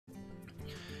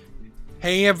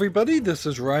Hey everybody, this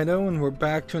is Rydo and we're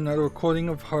back to another recording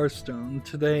of Hearthstone.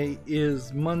 Today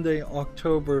is Monday,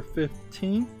 October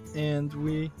 15th, and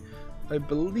we, I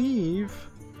believe,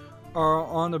 are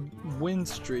on a win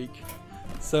streak.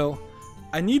 So,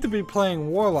 I need to be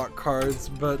playing Warlock cards,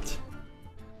 but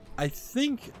I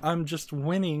think I'm just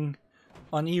winning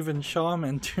on even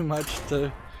Shaman too much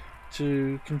to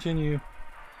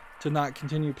not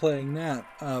continue playing that.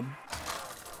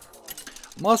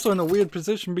 I'm also in a weird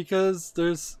position because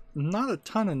there's not a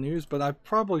ton of news, but I've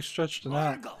probably stretched it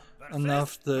out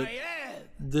enough that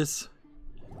this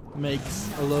makes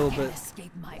a little bit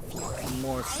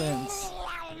more sense.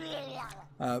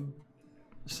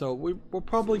 So we'll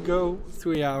probably go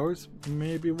 3 hours,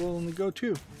 maybe we'll only go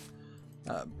 2.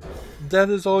 That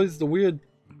is always the weird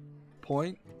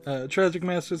point. Tragic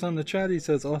Masters on the chat, he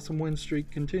says awesome win streak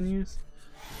continues.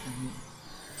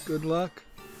 Good luck.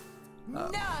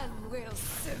 None will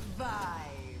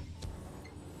survive.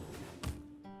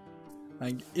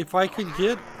 If I could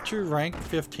get to rank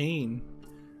 15,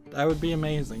 that would be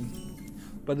amazing.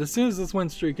 But as soon as this win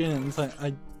streak ends,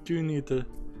 I do need to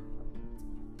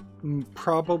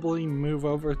probably move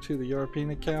over to the European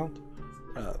account.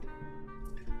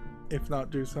 If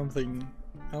not, do something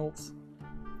else.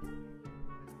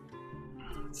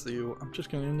 Let's see, I'm just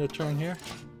going to end the turn here.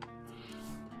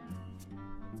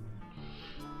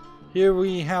 Here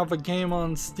we have a game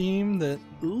on Steam that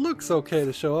looks okay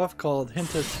to show off called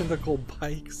Hinta Tentacle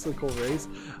Bicycle Race.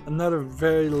 Another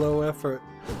very low effort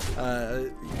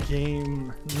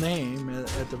game name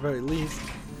at the very least.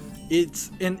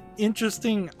 It's an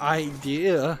interesting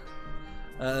idea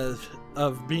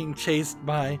of being chased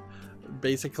by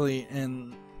basically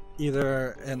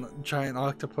either a giant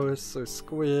octopus or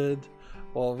squid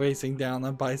while racing down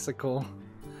a bicycle.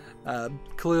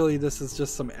 Clearly this is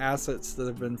just some assets that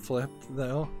have been flipped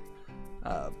though.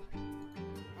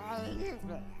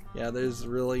 Yeah, there's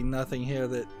really nothing here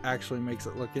that actually makes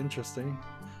it look interesting.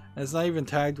 And it's not even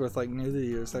tagged with like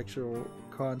nudity or sexual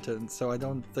content, so I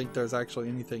don't think there's actually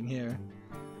anything here.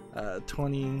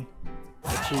 20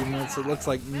 achievements. It looks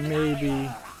like maybe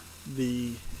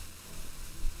the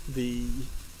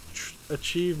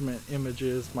achievement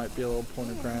images might be a little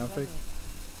pornographic,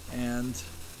 and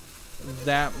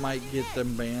that might get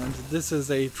them banned. This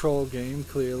is a troll game,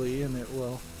 clearly, and it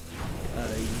will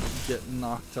get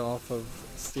knocked off of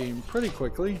Steam pretty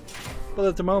quickly. But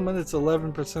at the moment, it's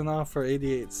 11% off for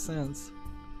 88 cents.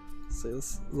 So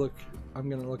let's look. I'm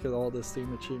gonna look at all the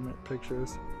Steam achievement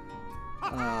pictures.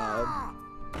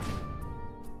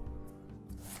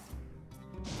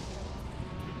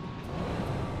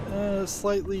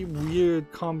 Slightly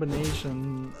weird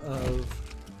combination of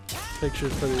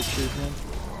pictures for the achievement.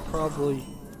 Probably,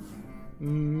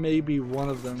 maybe one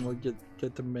of them will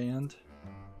get them banned.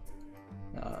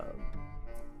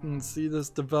 And see, this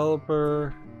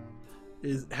developer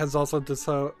has also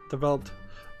developed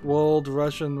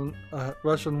Russian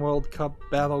World Cup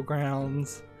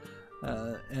Battlegrounds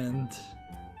and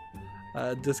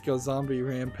Disco Zombie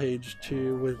Rampage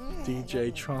 2 with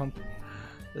DJ Trump.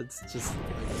 It's just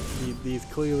like, these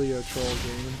clearly are troll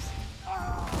games.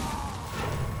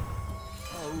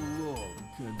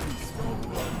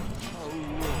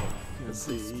 Let's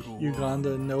see,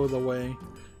 Uganda, Know the Way.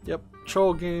 Yep,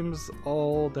 troll games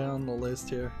all down the list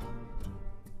here.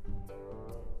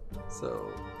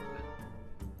 So,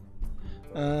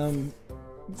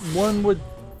 one would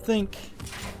think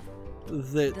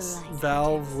that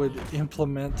Valve would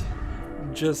implement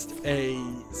just a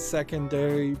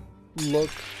secondary look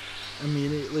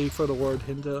immediately for the word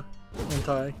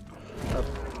hentai.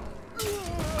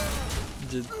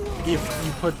 If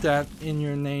you put that in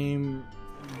your name,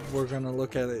 we're gonna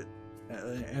look at it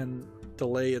and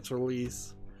delay its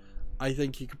release. I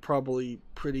think you could probably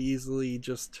pretty easily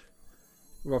just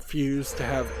refuse to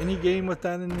have any game with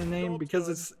that in the name,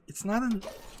 because it's not a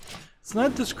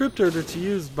descriptor that's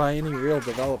used by any real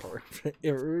developer.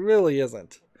 It really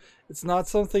isn't. It's not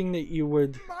something that you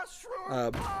would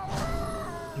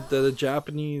that a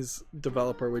Japanese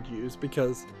developer would use,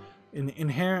 because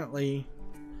inherently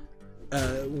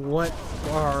what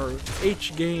are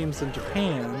H games in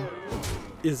Japan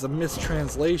is a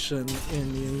mistranslation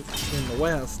in the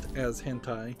West as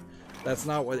hentai. That's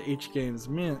not what H games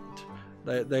meant.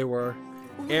 They were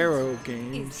arrow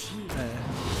games,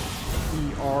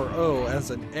 E-R-O,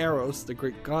 as in Eros, the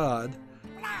Greek god,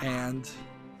 and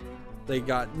they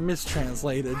got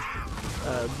mistranslated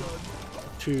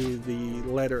to the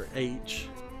letter H.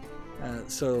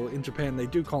 So in Japan they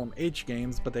do call them H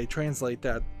games, but they translate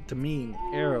that to mean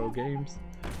arrow games.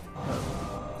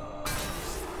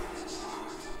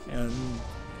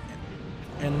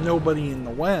 And nobody in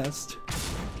the West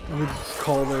would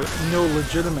call their no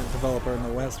legitimate developer in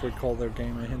the West would call their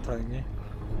game a hentai game.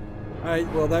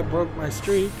 Alright, well that broke my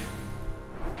streak.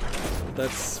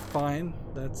 That's fine.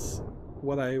 That's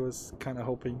what I was kind of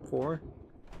hoping for.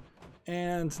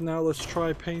 And now let's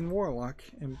try Pain Warlock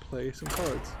and play some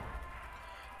cards.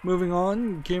 Moving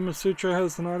on, Gamer Sutra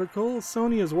has an article.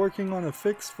 Sony is working on a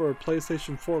fix for a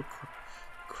PlayStation 4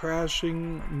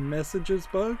 crashing messages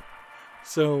bug.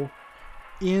 So,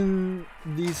 in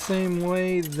the same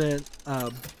way that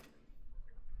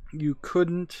you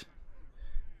couldn't,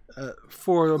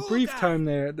 for a brief time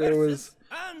there was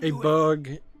a bug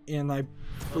in, I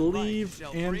believe,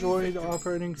 Android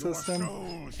operating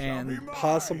system, and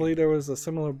possibly there was a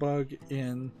similar bug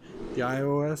in the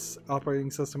iOS operating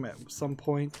system at some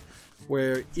point,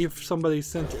 where if somebody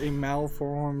sent a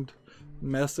malformed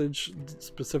message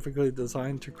specifically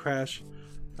designed to crash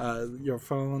your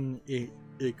phone,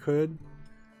 it could.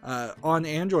 On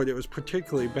Android it was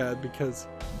particularly bad because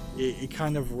it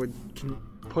kind of would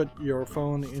put your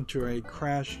phone into a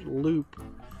crash loop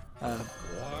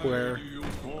where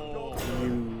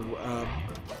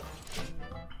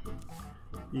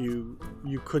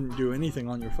you couldn't do anything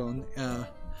on your phone.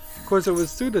 Of course, it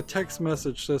was through the text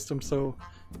message system, so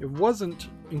it wasn't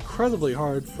incredibly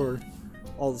hard for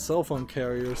all the cell phone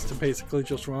carriers to basically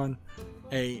just run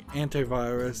a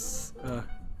antivirus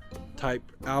type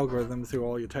algorithm through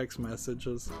all your text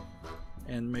messages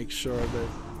and make sure that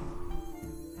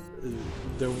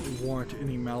there weren't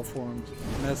any malformed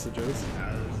messages.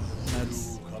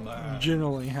 That's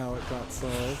generally how it got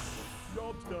solved.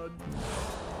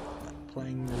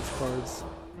 Playing these cards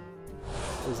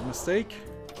was a mistake.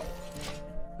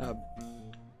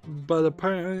 But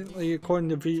apparently, according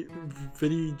to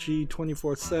NVIDIA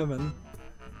GeForce 7,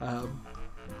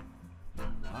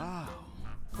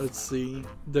 let's see,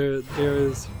 there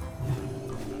is,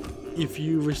 if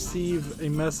you receive a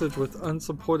message with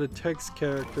unsupported text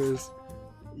characters,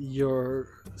 your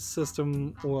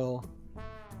system will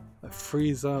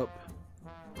freeze up.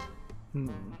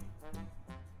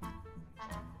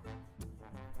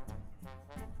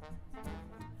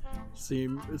 See,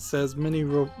 it says many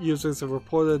users have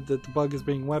reported that the bug is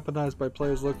being weaponized by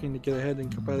players looking to get ahead in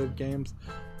competitive games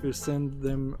who send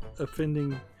them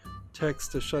offending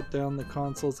text to shut down the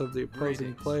consoles of the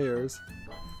opposing players.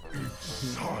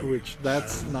 Which,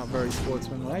 that's not very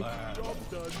sportsmanlike.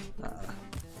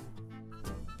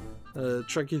 The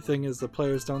tricky thing is the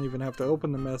players don't even have to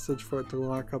open the message for it to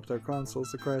lock up their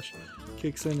consoles. The crash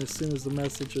kicks in as soon as the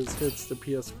messages hits the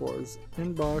PS4's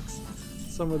inbox.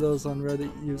 Some of those on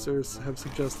Reddit users have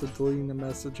suggested deleting the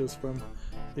messages from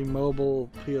the mobile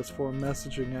PS4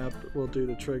 messaging app will do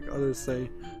the trick. Others say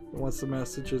that once the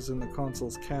message is in the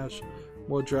console's cache,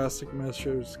 more drastic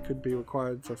measures could be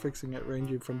required for fixing it,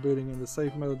 ranging from booting into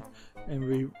safe mode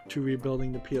and to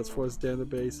rebuilding the PS4's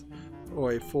database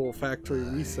or a full factory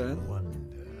reset.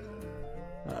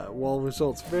 While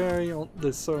results vary,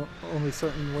 the only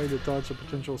certain way to dodge a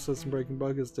potential system-breaking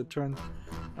bug is to turn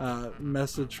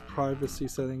message privacy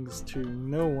settings to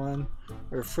no one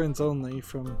or friends only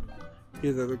from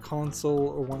either the console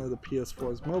or one of the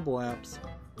PS4's mobile apps.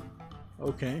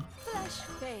 Okay.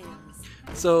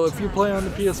 So if you play on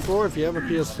the PS4, if you have a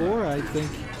PS4, I think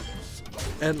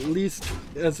at least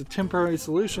as a temporary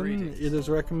solution, it is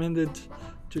recommended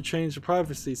to change the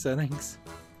privacy settings.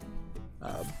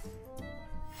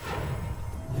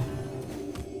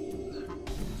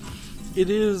 It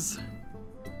is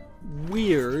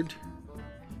weird,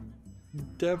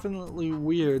 definitely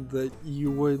weird, that you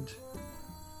would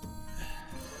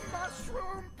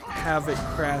have it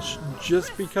crash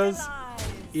just because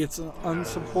it's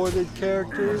unsupported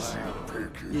characters.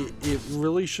 It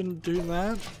really shouldn't do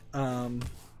that.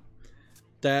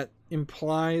 That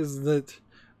implies that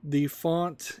the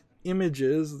font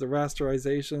images, the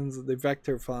rasterizations, the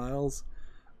vector files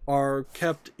are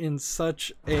kept in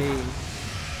such a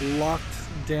locked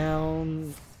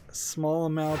down small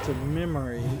amount of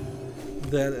memory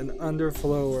that an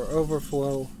underflow or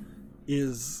overflow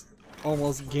is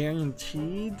almost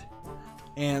guaranteed,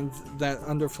 and that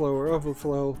underflow or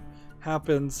overflow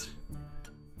happens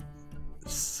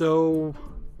so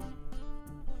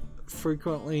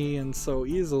frequently and so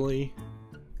easily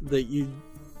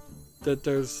that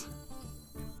there's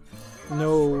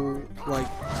no like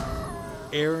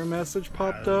error message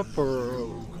popped up or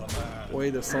way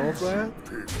to solve that.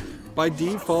 By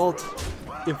default,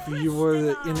 if you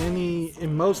were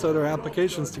in most other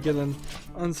applications to get an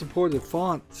unsupported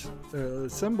font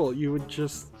symbol, you would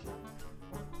just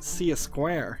see a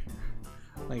square.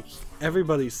 Like,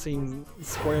 everybody's seen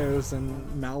squares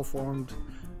and malformed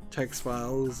text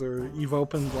files, or you've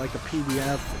opened like a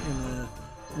PDF in a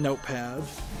notepad.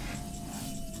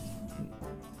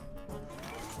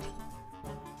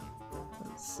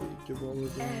 Let's see, give all the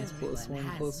demons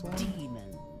 +1/+1.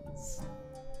 Demons.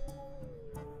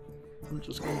 I'm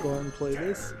just gonna go ahead and play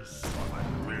this.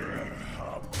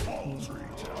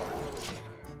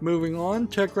 Moving on,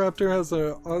 Tech Raptor has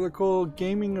an article,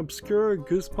 Gaming Obscure,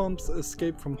 Goosebumps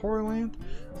Escape from Horrorland.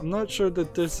 I'm not sure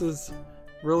that this is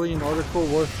really an article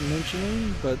worth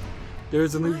mentioning, but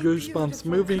there's a new Goosebumps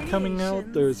movie coming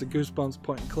out. There's a Goosebumps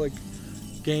point-and-click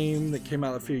game that came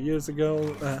out a few years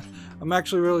ago. I'm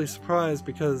actually really surprised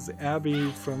because Abby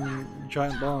from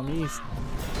Giant Bomb East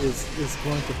is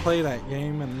going to play that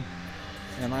game,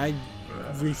 and I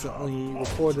recently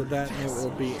reported that, and it will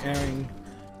be airing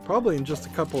probably in just a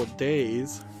couple of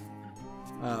days.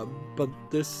 But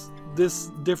this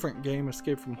different game,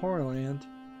 Escape from Horrorland,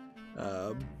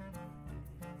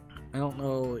 I don't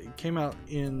know, it came out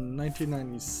in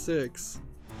 1996.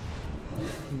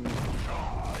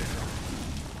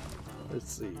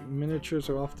 Let's see, miniatures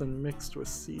are often mixed with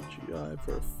CGI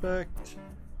for effect.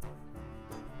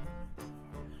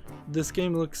 This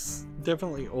game looks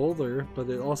definitely older, but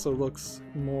it also looks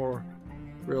more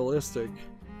realistic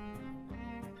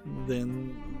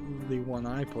than the one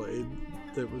I played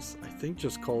that was, I think,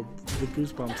 just called the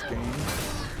Goosebumps game.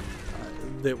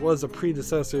 That was a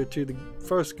predecessor to the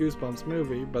first Goosebumps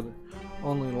movie, but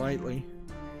only lightly.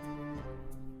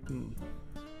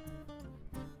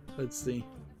 Let's see.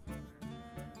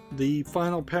 The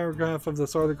final paragraph of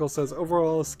this article says,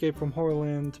 overall, Escape from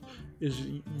Horrorland is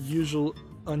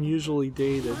unusually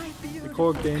dated. The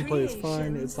core gameplay is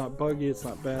fine, it's not buggy, it's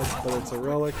not bad, but it's a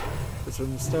relic. It's a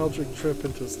nostalgic trip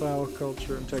into style,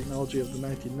 culture, and technology of the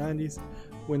 1990s.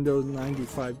 Windows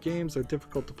 95 games are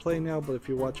difficult to play now, but if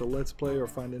you watch a Let's Play or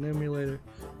find an emulator,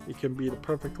 it can be the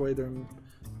perfect way to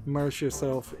immerse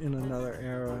yourself in another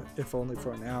era, if only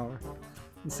for an hour.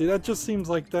 And see, that just seems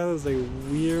like that is a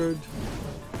weird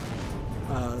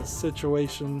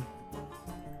situation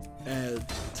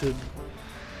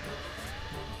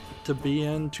to be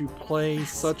in, to play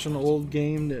such an old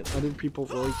game that other people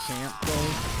really can't play.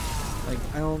 Like,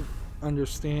 I don't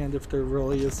understand if there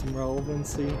really is some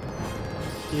relevancy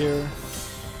here.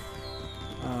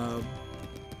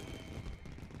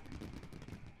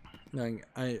 Like,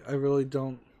 I really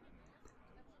don't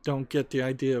get the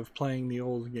idea of playing the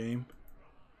old game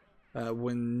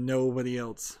when nobody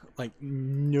else can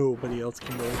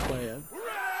really play it.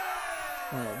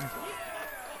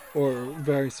 Or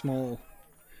very small.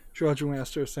 Tragic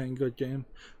Master is saying good game.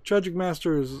 Tragic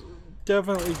Master is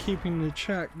definitely keeping the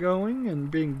chat going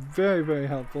and being very, very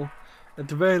helpful. At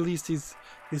the very least, he's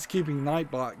keeping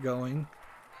Nightbot going,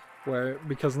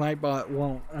 because Nightbot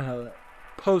won't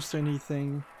post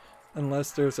anything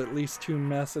unless there's at least 2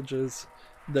 messages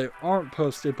that aren't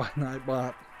posted by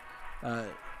Nightbot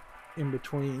in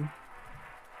between.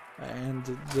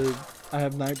 And I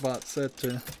have Nightbot set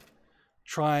to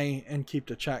try and keep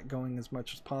the chat going as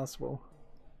much as possible.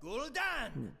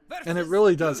 And it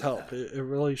really does help. It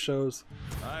really shows,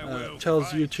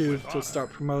 tells YouTube to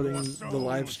start promoting the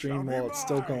live stream while it's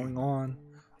still going on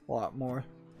a lot more.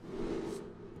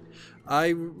 I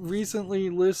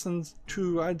recently listened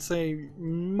to, I'd say,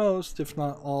 most, if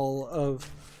not all, of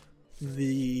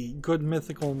the Good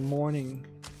Mythical Morning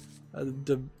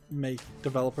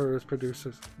developers,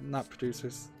 producers, not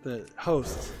producers, the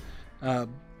hosts,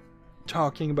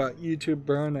 talking about YouTube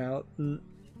burnout. And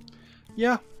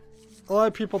yeah, a lot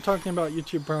of people talking about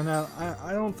YouTube burnout.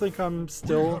 I don't think I'm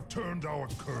still. We have turned our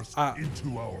curse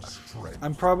into our strength.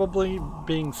 I'm probably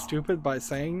being stupid by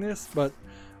saying this, but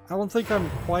I don't think I'm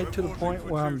quite to the point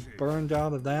where I'm burned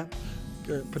out of that.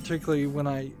 Particularly when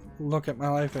I look at my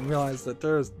life and realize that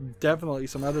there's definitely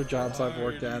some other jobs I've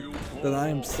worked at that I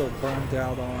am still burned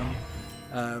out on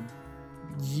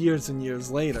years and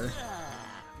years later.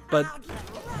 But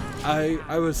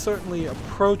I was certainly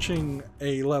approaching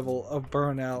a level of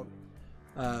burnout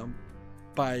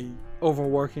by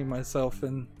overworking myself,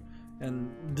 and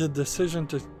the decision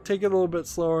to take it a little bit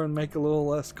slower and make a little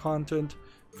less content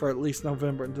for at least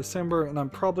November and December, and I'm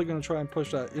probably going to try and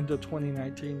push that into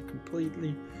 2019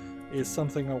 completely, is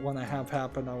something I want to have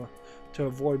happen to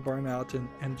avoid burnout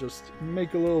and just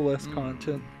make a little less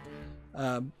content.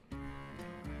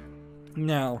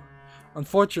 Now,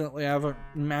 unfortunately, I haven't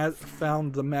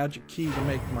found the magic key to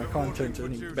make my content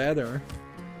any better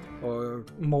or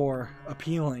more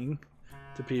appealing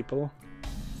to people,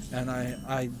 and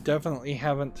I definitely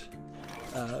haven't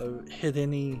hit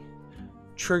any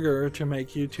trigger to make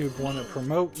YouTube want to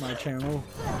promote my channel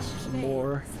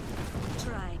more.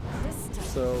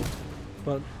 So,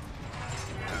 but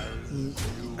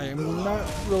I am not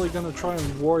really going to try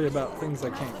and worry about things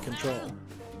I can't control.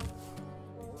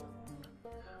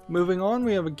 Moving on,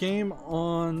 we have a game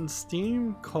on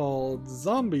Steam called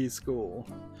Zombie School,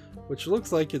 which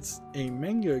looks like it's a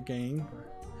manga game,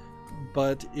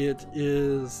 but it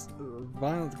is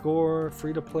violent gore,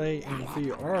 free to play in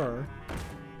VR.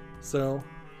 So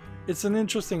it's an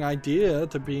interesting idea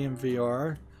to be in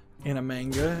VR in a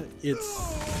manga.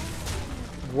 It's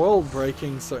world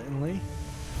breaking, certainly.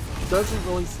 Doesn't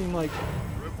really seem like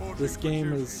this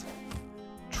game is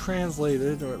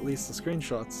translated, or at least the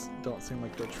screenshots don't seem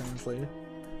like they're translated.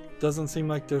 Doesn't seem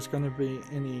like there's going to be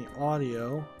any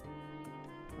audio.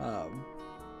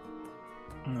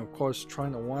 And of course,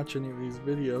 trying to watch any of these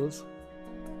videos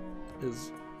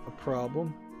is a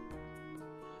problem.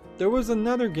 There was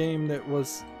another game that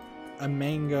was a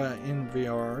manga in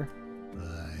VR,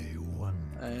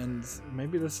 and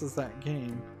maybe this is that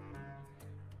game.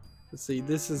 Let's see,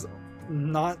 this is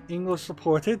not English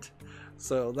supported,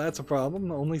 so that's a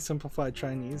problem. Only simplified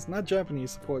Chinese, not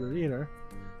Japanese supported either.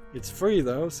 It's free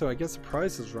though, so I guess the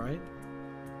price is right.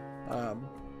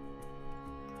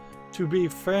 To be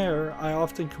fair, I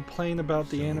often complain about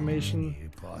the animation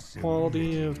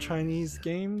quality of Chinese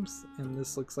games, and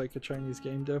this looks like a Chinese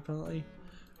game, definitely.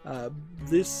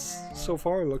 This so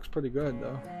far looks pretty good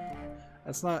though.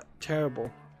 That's not terrible.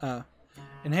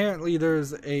 Inherently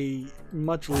there's a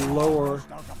much lower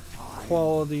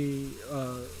quality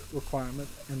requirement,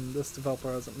 and this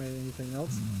developer hasn't made anything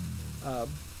else.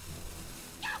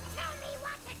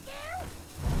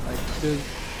 Like,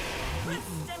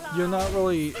 you're not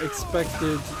really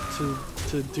expected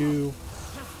to do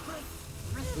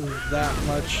that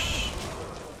much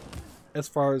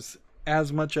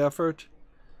as much effort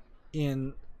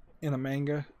in a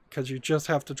manga, because you just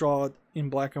have to draw it in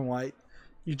black and white.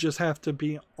 You just have to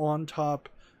be on top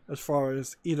as far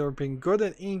as either being good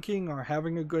at inking or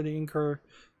having a good inker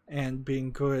and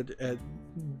being good at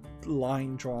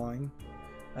line drawing.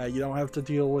 You don't have to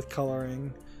deal with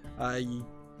coloring.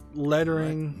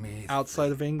 Lettering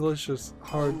outside of English is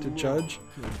hard to judge,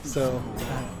 so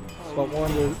but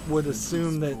one would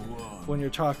assume that when you're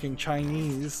talking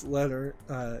Chinese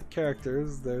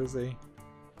characters, there's a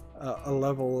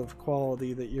level of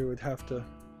quality that you would have to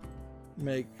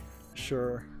make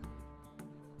sure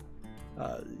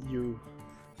you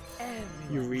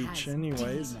reach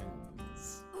anyways.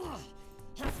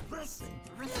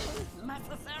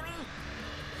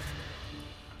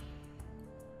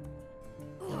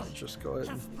 I'll just go ahead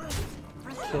and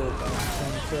kill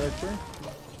that character.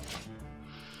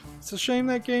 It's a shame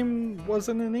that game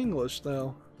wasn't in English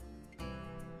though,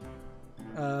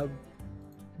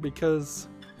 because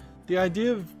the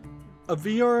idea of a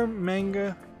VR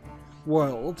manga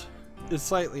world is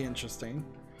slightly interesting,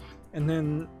 and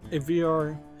then a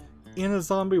VR in a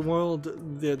zombie world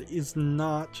that is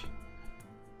not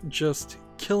just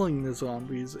killing the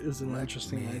zombies is an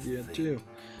interesting idea too.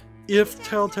 If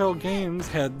Telltale Games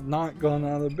had not gone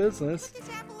out of business,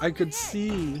 I could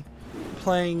see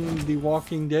playing The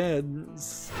Walking Dead,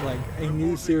 like a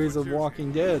new series of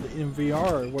Walking Dead in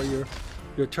VR, where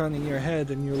you're turning your head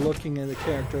and you're looking at a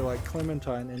character like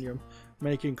Clementine and you're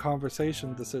making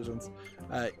conversation decisions.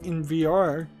 In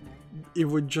VR, it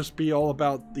would just be all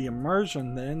about the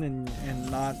immersion then,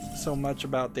 and not so much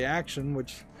about the action,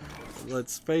 which,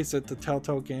 let's face it, the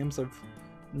Telltale Games have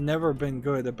never been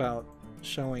good about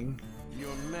showing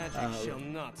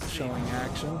action.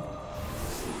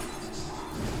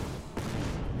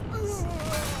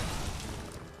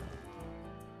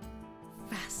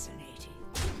 Fascinating.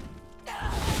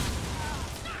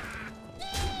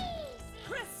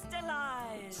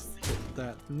 Crystallize. Hit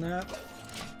that and that.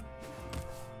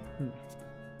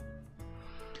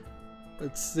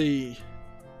 Let's see.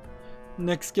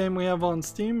 Next game we have on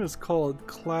Steam is called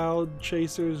Cloud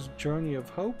Chaser's Journey of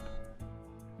Hope,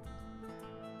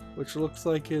 which looks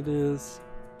like it is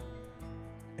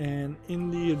an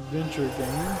indie adventure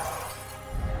game.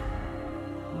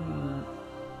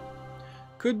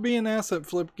 Could be an asset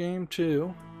flip game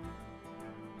too.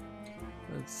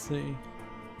 Let's see.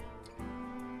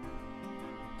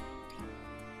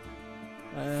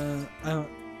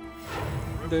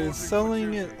 They're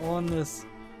selling it on this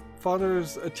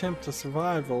Father's Attempt to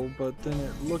Survival, but then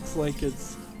it looks like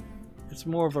it's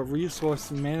more of a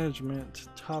resource management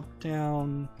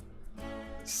top-down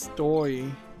story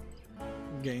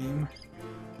game.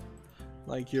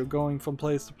 Like, you're going from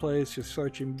place to place, you're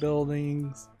searching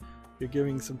buildings, you're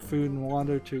giving some food and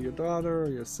water to your daughter or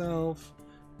yourself,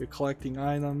 you're collecting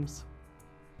items.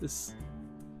 This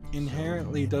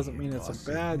inherently doesn't mean it's a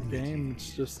bad game,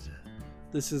 it's just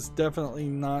this is definitely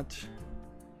not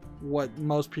what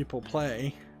most people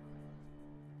play.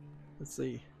 Let's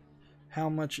see, how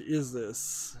much is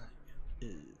this?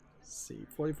 see,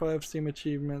 45 Steam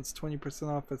achievements, 20%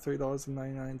 off for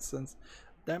 $3.99.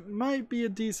 That might be a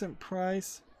decent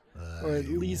price, or at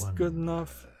least good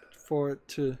enough for it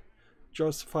to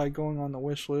justify going on the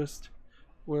wish list.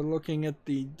 We're looking at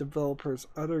the developer's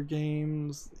other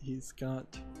games. He's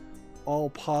got all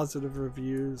positive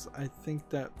reviews. I think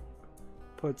that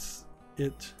puts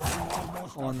it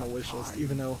on the wish list,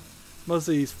 even though most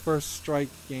of these First Strike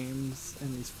games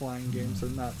and these flying games are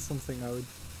not something I would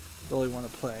really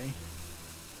want to play.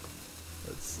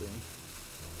 Let's see.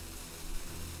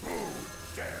 Who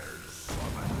dares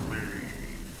summon me?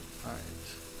 Alright.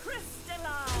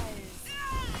 Crystallize.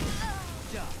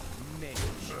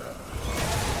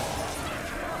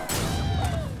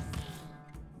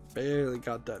 Barely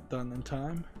got that done in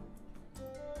time.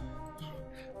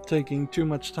 Taking too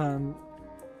much time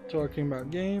talking about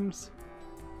games.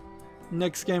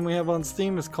 Next game we have on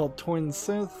Steam is called Twin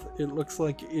Synth. It looks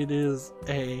like it is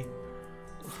a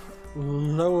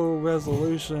low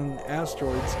resolution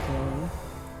asteroids clone.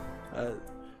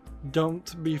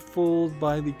 Don't be fooled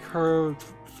by the curved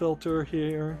filter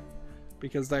here,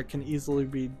 because that can easily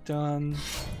be done.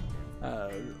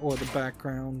 Or the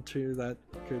background too, that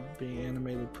could be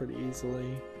animated pretty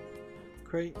easily.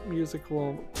 Great music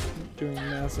while doing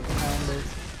massive combos.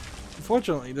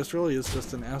 Unfortunately, this really is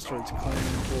just an asteroids clone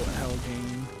bullet hell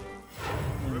game,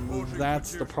 and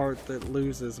that's the part that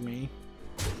loses me.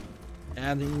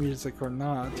 Adding music or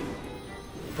not, it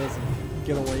doesn't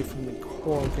get away from the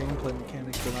core gameplay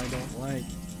mechanic that I don't like.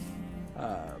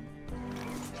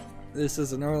 This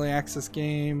is an early access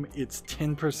game. It's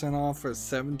 10% off for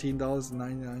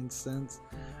 $17.99.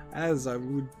 That is a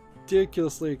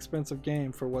ridiculously expensive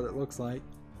game for what it looks like.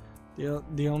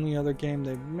 The only other game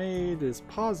they've made is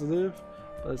Positive,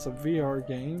 but it's a VR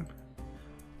game.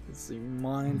 It's the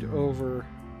mind over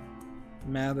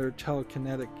matter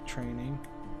telekinetic training,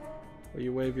 where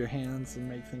you wave your hands and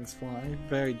make things fly.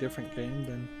 Very different game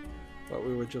than what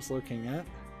we were just looking at.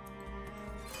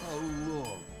 How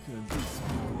long can this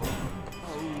go on?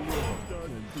 How long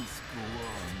can this go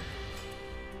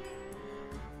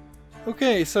on?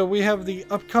 Okay, so we have the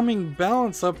upcoming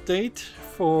balance update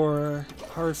for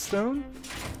Hearthstone,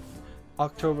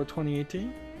 October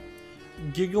 2018.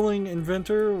 Giggling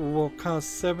Inventor will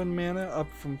cost 7 mana,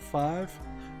 up from 5.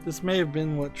 This may have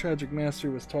been what Tragic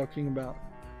Mastery was talking about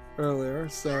earlier.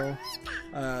 So,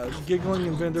 Giggling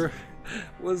Inventor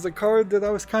was a card that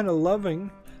I was kind of loving.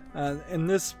 And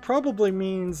this probably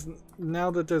means,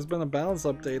 now that there's been a balance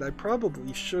update, I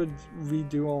probably should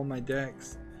redo all my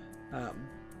decks.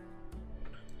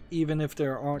 Even if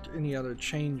there aren't any other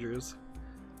changes.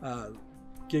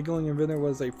 Giggling Inventor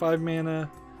was a 5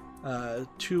 mana,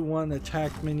 2/1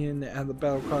 attack minion that had the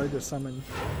battle card to summon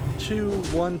 2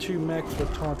 1/2 mechs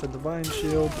with Taunt and Divine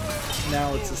Shield.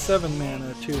 Now it's a 7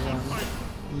 mana,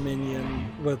 2/1 minion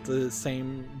with the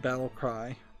same battle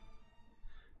cry.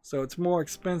 So it's more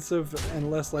expensive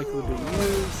and less likely to be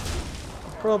used.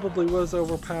 Probably was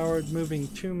overpowered, moving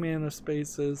 2 mana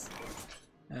spaces.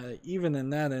 Even in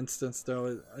that instance,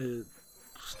 though, it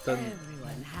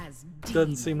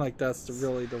doesn't seem like that's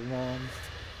really the wrong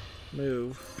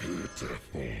move.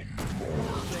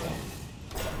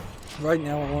 Right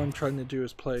now, all I'm trying to do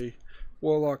is play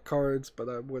Warlock cards, but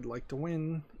I would like to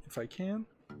win if I can.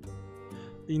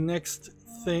 The next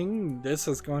thing, this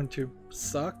is going to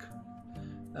suck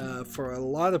for a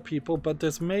lot of people, but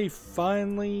this may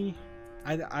finally...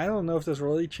 I don't know if this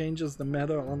really changes the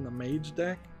meta on the mage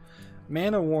deck.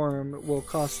 Mana Worm will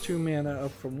cost 2 mana,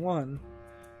 up from 1.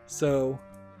 So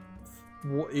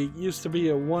it used to be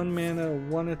a 1 mana,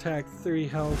 1 attack, 3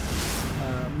 health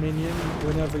minion.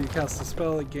 Whenever you cast a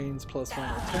spell, it gains +1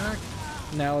 attack.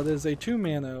 Now it is a 2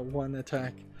 mana, 1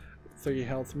 attack, 3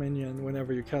 health minion.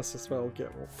 Whenever you cast a spell,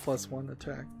 get +1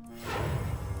 attack.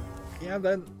 Yeah,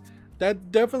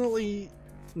 that definitely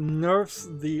nerfs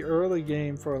the early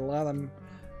game for a lot of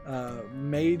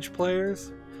mage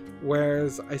players.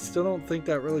 Whereas I still don't think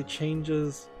that really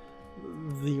changes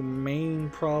the main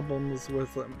problems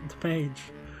with the mage,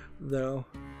 though.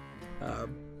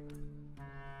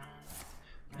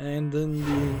 And then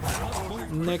the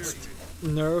next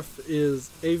nerf is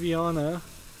Aviana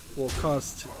will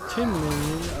cost 10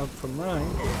 million, up from 9.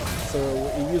 So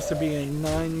it used to be a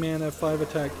 9 mana, 5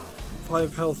 attack,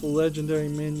 5 health legendary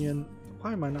minion.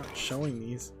 Why am I not showing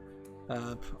these?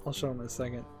 I'll show them in a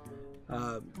second.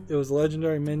 It was a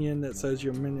legendary minion that says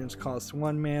your minions cost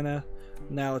 1 mana.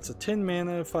 Now it's a 10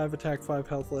 mana, 5 attack, 5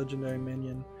 health legendary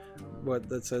minion, but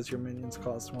that says your minions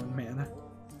cost 1 mana.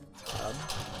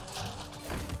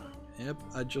 Yep,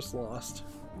 I just lost.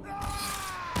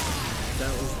 That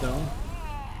was dumb.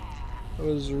 It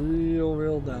was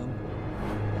real dumb.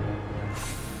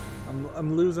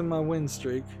 I'm losing my win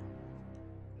streak.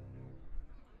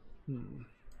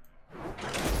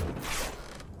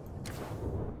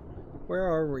 Where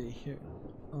are we here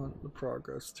on the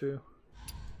progress to?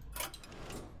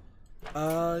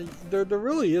 There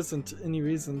really isn't any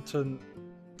reason to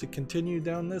continue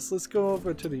down this. Let's go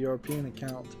over to the European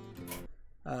account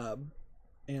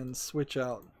and switch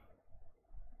out.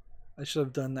 I should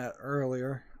have done that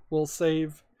earlier. We'll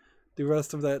save the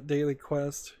rest of that daily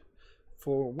quest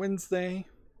for Wednesday.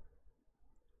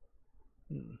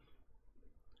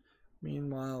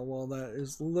 Meanwhile, while that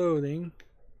is loading,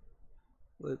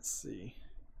 let's see.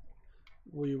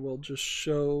 We will just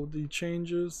show the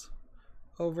changes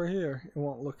over here. It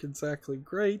won't look exactly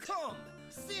great.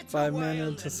 5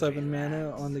 mana to 7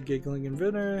 mana on the Giggling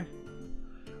Inventor.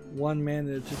 1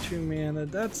 mana to 2 mana.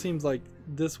 That seems like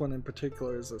this one in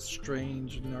particular is a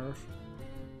strange nerf.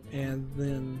 And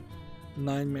then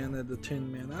 9 mana to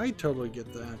 10 mana. I totally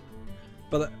get that.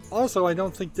 But also, I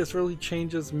don't think this really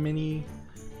changes many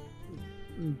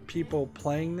people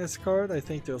playing this card. I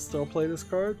think they'll still play this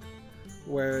card.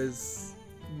 Whereas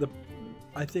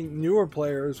I think newer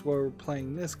players were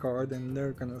playing this card and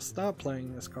they're going to stop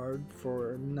playing this card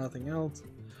for nothing else.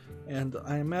 And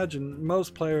I imagine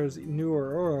most players,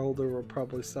 newer or older, will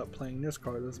probably stop playing this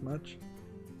card as much.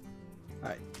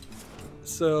 Alright,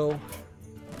 so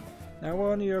now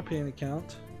we're on the European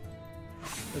account.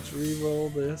 Let's re-roll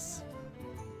this.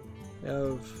 We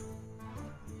have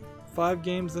 5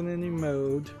 games in any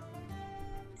mode,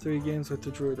 3 games with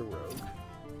the Druid or Rogue.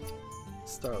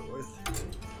 Start with.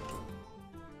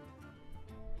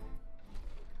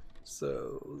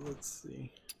 So let's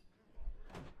see.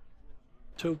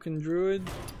 Token Druid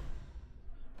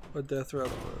or Death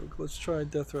Rattle Rogue. Let's try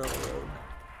Death Rattle Rogue.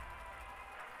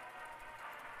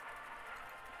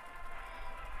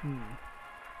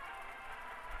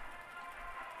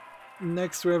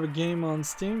 Next we have a game on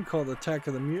Steam called Attack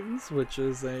of the Mutants, which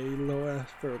is a low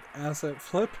effort asset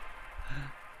flip.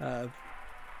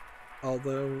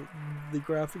 Although the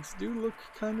graphics do look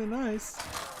kind of nice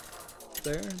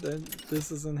there.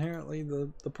 This is inherently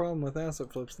the problem with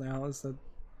asset flips now, is that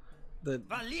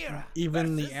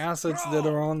even the assets that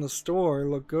are on the store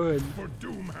look good.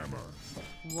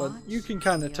 But you can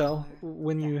kind of tell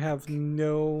when you have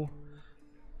no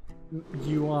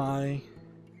UI,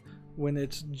 when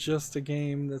it's just a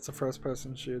game that's a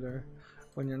first-person shooter,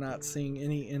 when you're not seeing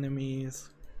any enemies.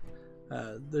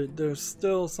 There's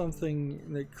still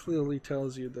something that clearly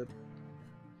tells you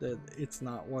that it's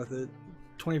not worth it.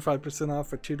 25% off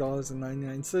for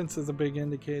 $2.99 is a big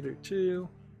indicator too,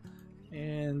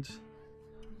 and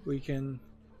we can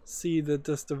see that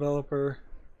this developer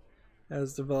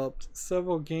has developed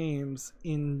several games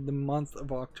in the month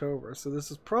of October. So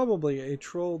this is probably a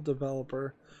troll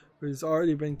developer who's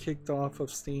already been kicked off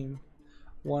of Steam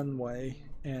one way,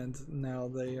 and now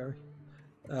they are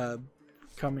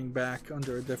coming back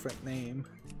under a different name.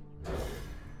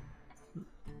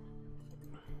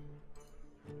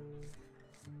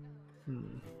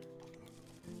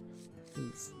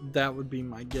 That would be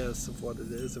my guess of what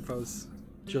it is if I was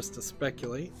just to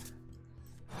speculate.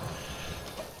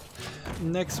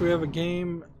 Next we have a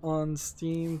game on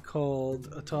Steam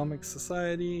called Atomic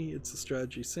Society. It's a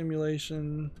strategy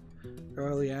simulation,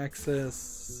 early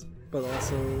access, but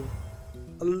also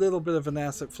a little bit of an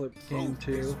asset flip game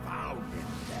too.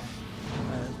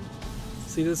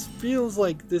 See, this feels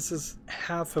like this is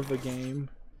half of a game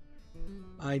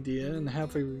idea and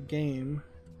half of a game,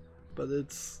 but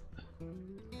it's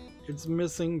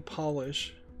missing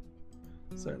polish.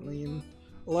 Certainly, and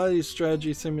a lot of these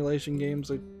strategy simulation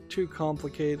games are too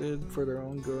complicated for their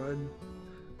own good.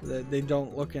 That they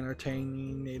don't look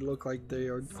entertaining. They look like they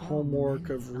are homework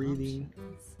of reading.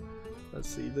 Let's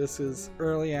see, this is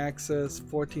early access,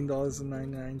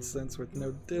 $14.99 with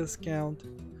no discount.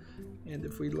 And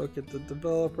if we look at the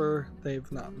developer,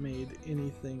 they've not made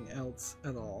anything else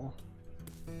at all.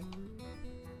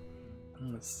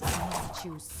 Let's see.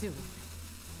 Choose soon.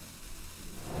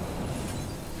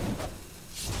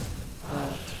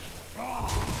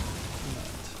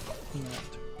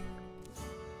 Not.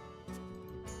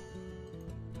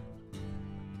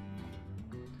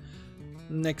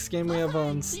 Next game we have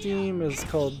on Steam is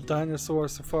called Dinosaur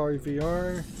Safari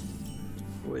VR,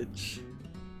 which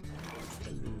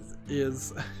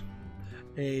is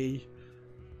a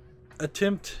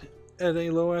attempt at a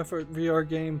low effort VR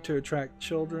game to attract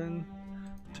children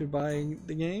to buy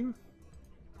the game.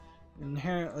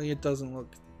 Inherently it doesn't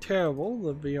look terrible.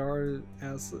 The VR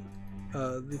as the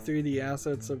 3D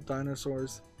assets of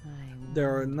dinosaurs, there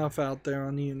are enough out there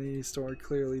on the Unity store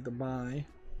clearly to buy.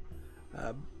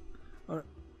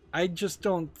 I just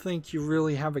don't think you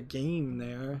really have a game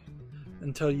there.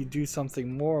 until you do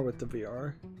something more with the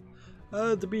VR.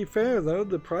 To be fair though,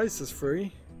 the price is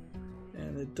free,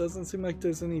 and it doesn't seem like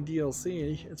there's any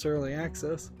DLC. It's early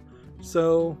access.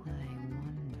 So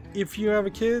if you have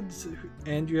a kid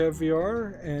and you have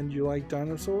VR and you like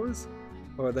dinosaurs,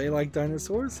 or they like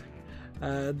dinosaurs,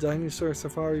 Dinosaur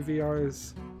Safari VR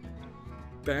is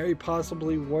very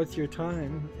possibly worth your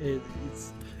time.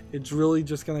 It's really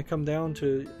just going to come down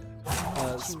to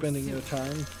spending your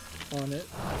time on it.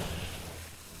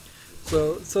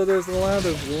 So there's a lot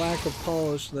of lack of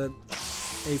polish that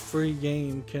a free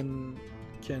game can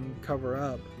cover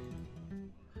up.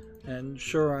 And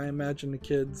sure, I imagine the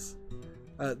kids.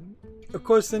 Of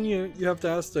course, then you have to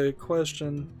ask the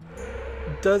question: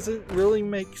 does it really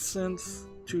make sense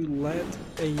to let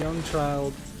a young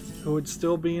child who would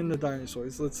still be into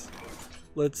dinosaurs? Let's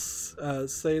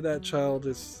say that child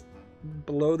is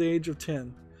below the age of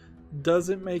 10. Does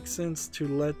it make sense to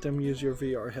let them use your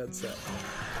VR headset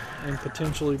and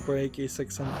potentially break a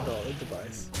 $600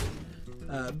 device?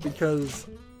 Because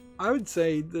I would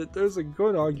say that there's a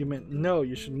good argument. No,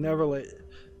 you should never let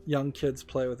young kids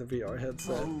play with a VR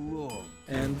headset.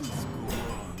 And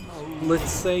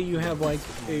let's say you have like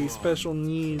a special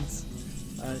needs.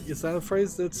 Is that a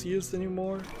phrase that's used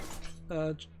anymore?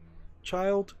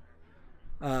 Child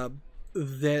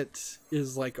that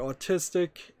is like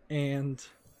autistic and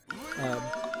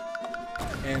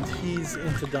he's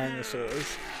into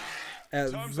dinosaurs.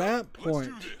 At that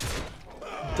point,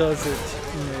 does it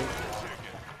make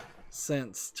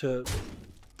sense to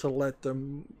let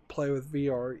them play with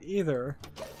VR either?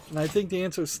 And I think the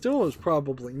answer still is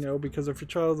probably no, because if your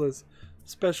child has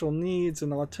special needs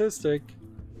and autistic,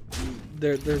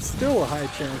 there's still a high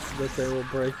chance that they will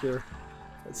break your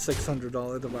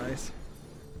 $600 device.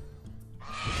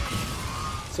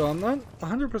 So I'm not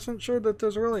 100% sure that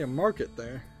there's really a market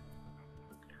there.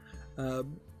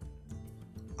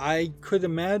 I could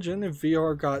imagine if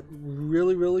VR got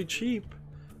really, really cheap,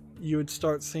 you would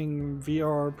start seeing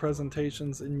VR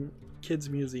presentations in kids'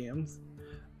 museums.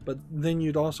 But then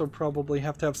you'd also probably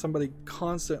have to have somebody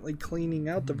constantly cleaning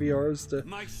out the VRs to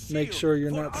make sure you're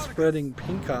not spreading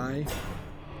pink eye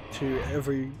to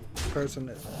every person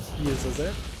that uses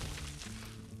it.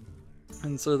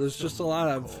 And so there's just a lot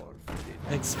of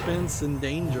expense and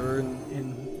danger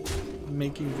in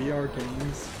making VR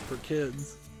games for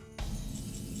kids.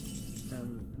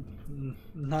 And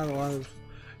not a lot of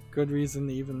good reason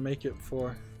to even make it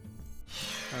for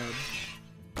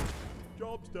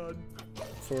Job's done.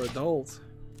 For adults.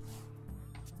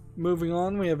 Moving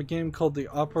on, we have a game called The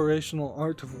Operational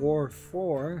Art of War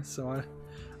 4, so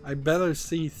I better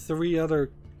see 3 other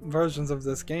versions of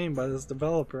this game by this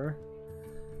developer.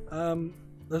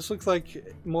 This looks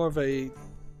like more of a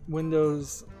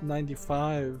Windows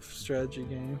 95 strategy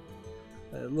game.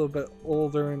 A little bit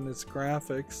older in its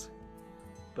graphics,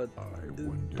 but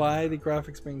by the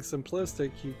graphics being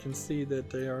simplistic, you can see that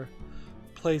they are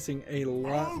placing a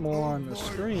lot more on the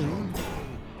screen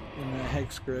in the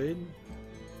hex grade.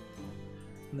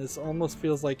 And this almost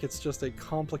feels like it's just a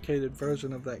complicated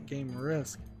version of that game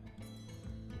Risk.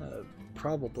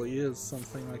 Probably is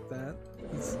something like that.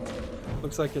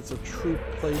 Looks like it's a troop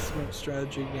placement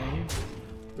strategy game,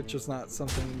 which is not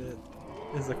something that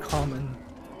is a common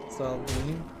style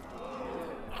game.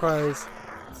 Requires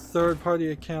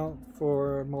third-party account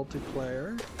for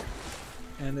multiplayer,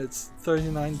 and it's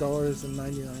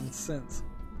 $39.99.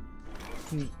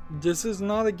 This is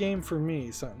not a game for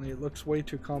me, certainly. It looks way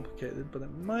too complicated, but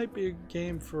it might be a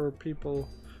game for people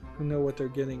who know what they're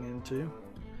getting into.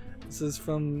 This is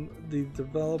from the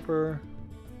developer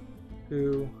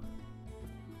who...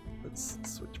 Let's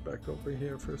switch back over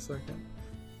here for a second.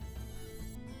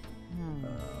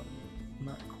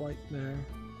 Not quite there.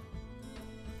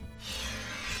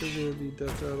 Trigger the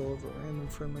death rattle of a random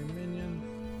friendly minion.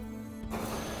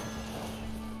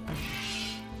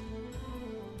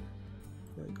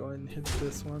 Go ahead and hit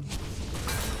this one.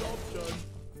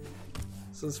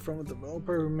 This is from a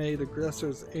developer who made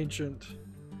Aggressor's Ancient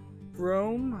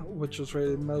Rome, which was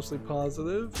rated mostly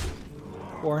positive.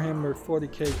 Warhammer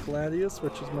 40k Gladius,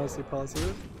 which is mostly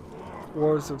positive.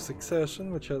 Wars of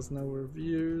Succession, which has no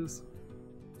reviews.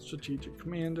 Strategic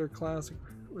Commander Classic,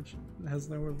 which has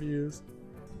no reviews.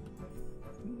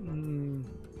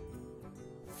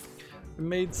 They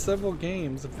made several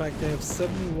games. In fact, they have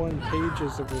 71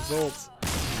 pages of results.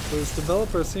 So this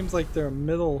developer seems like they're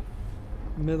a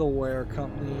middleware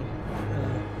company.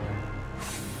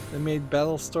 They made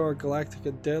Battlestar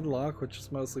Galactica Deadlock, which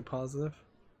is mostly positive.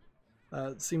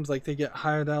 It seems like they get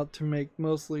hired out to make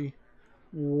mostly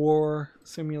war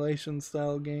simulation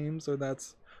style games, or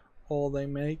that's all they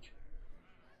make.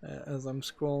 As I'm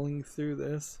scrolling through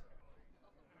this.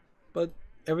 but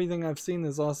everything I've seen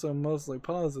is also mostly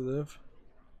positive.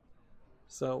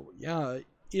 So yeah,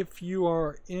 if you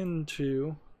are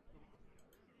into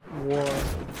war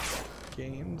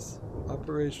games,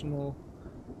 Operational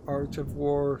Art of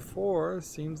War 4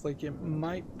 seems like it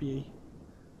might be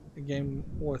a game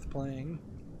worth playing,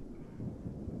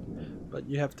 but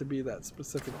you have to be that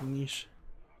specific niche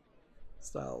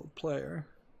style player.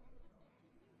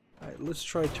 Alright, let's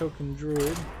try Token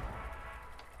Druid.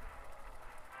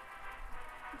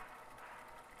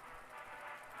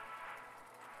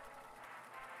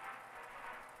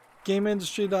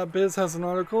 GameIndustry.biz has an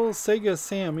article. Sega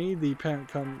Sammy, the parent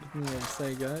company of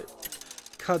Sega,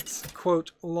 cuts,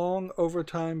 quote, long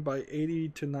overtime by 80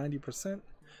 to 90%.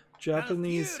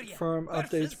 Japanese firm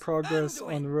updates progress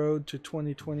on road to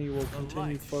 2020 will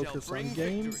continue focus on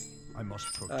games. I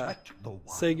must protect the wild.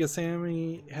 Sega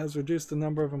Sammy has reduced the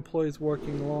number of employees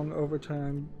working long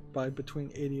overtime by between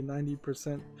 80 and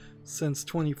 90% since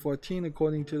 2014,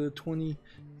 according to the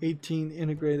 2018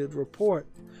 integrated report.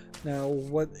 Now,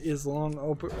 what is long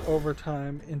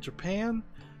overtime in Japan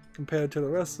compared to the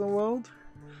rest of the world?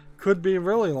 Could be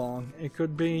really long. It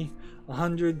could be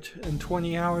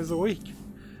 120 hours a week.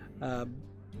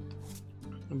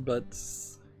 But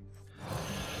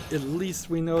at least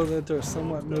we know that they're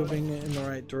somewhat moving in the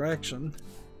right direction.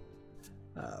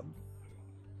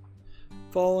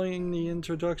 Following the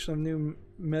introduction of new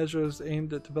measures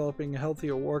aimed at developing a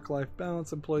healthier work-life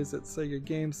balance, employees at Sega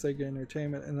Games, Sega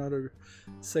Entertainment, and other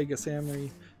Sega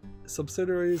Sammy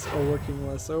subsidiaries are working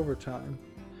less overtime.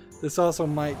 This also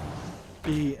might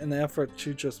be an effort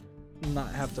to just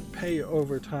not have to pay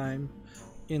overtime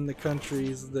in the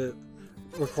countries that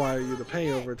require you to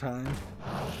pay overtime.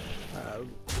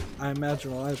 I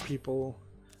imagine a lot of people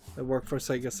that work for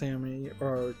Sega Sammy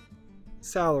are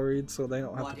salaried, so they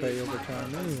don't have to pay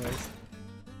overtime anyways.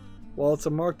 While it's a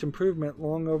marked improvement,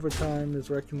 long overtime is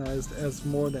recognized as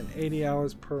more than 80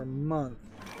 hours per month,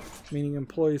 meaning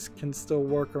employees can still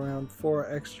work around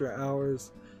 4 extra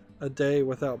hours a day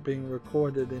without being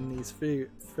recorded in these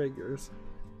figures.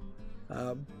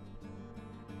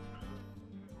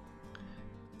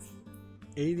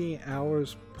 80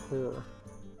 hours per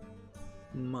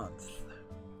month.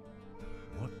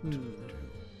 What to do?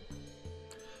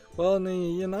 Well, in the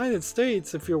United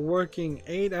States, if you're working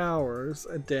 8 hours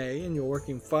a day and you're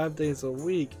working 5 days a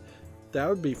week, that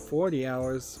would be 40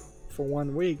 hours for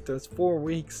 1 week. There's 4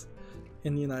 weeks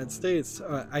in the United States.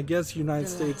 I guess United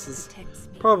States is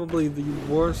probably the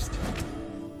worst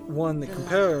one to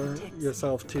compare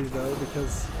yourself to, though,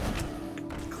 because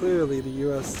clearly the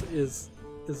US is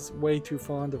way too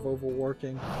fond of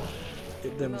overworking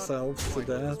themselves to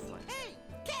death.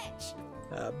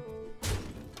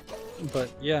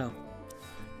 But yeah,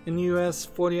 in the US,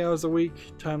 40 hours a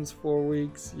week times 4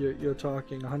 weeks, you're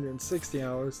talking 160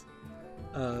 hours.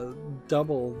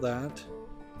 Double that.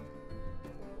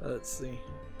 Let's see.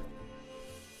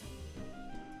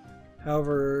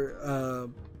 However,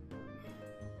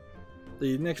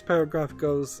 the next paragraph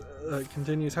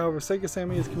continues. However, Sega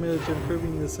Sammy is committed to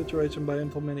improving the situation by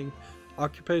implementing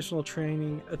occupational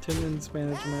training, attendance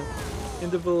management,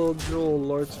 individual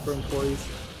alerts for employees,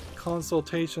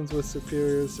 consultations with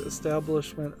superiors,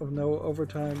 establishment of no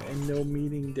overtime and no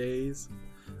meeting days,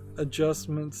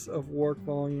 adjustments of work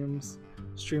volumes,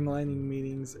 streamlining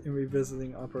meetings, and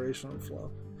revisiting operational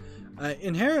flow.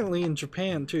 Inherently in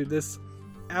Japan too, this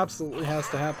absolutely has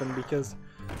to happen, because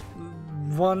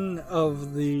one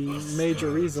of the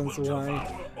major reasons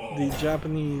why the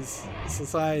Japanese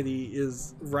society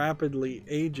is rapidly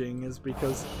aging is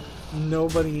because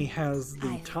nobody has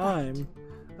the time.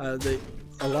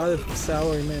 A lot of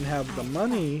salarymen have the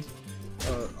money,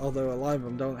 although a lot of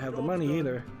them don't have the money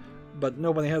either, but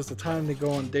nobody has the time to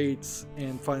go on dates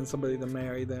and find somebody to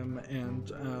marry them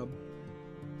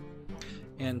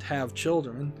and have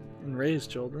children and raise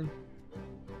children.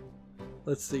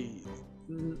 Let's see.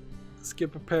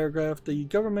 Skip a paragraph. The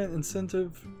government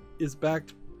incentive is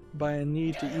backed by a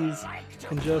need to ease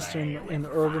congestion in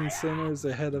urban centers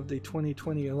ahead of the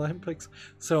 2020 Olympics.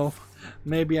 So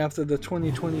maybe after the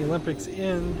 2020 Olympics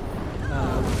end,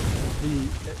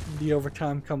 the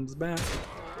overtime comes back.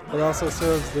 It also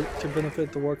serves to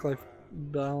benefit the work-life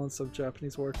balance of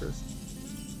Japanese workers.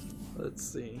 Let's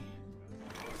see.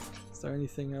 Is there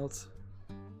anything else?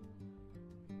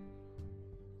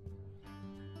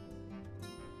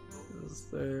 Is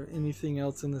there anything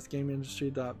else in this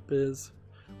GameIndustry.biz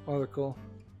article?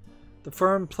 The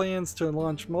firm plans to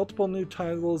launch multiple new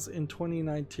titles in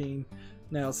 2019.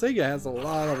 Now, Sega has a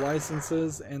lot of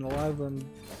licenses, and a lot of them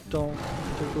don't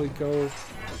particularly go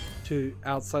to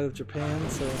outside of Japan,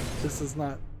 so this is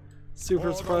not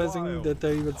super surprising that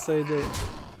they would say that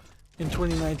In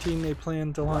 2019, they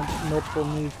plan to launch multiple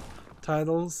new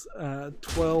titles,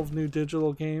 12 new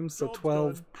digital games, so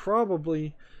 12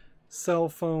 probably cell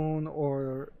phone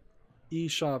or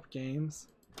eShop games,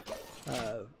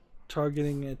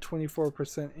 targeting a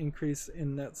 24% increase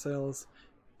in net sales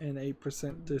and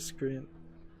 8% discrete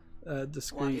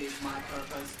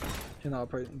in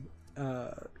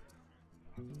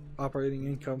operating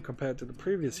income compared to the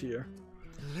previous year.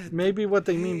 Maybe what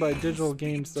they mean by digital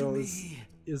games though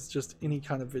is just any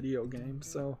kind of video game,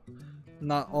 so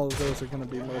not all of those are going to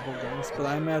be mobile games, but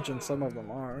I imagine some of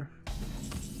them are.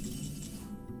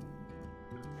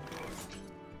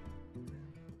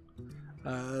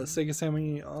 Sega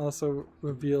Sammy also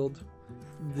revealed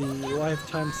the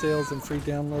lifetime sales and free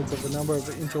downloads of a number of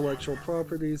intellectual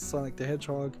properties. Sonic the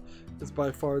Hedgehog is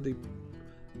by far the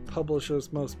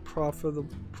publisher's most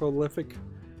prolific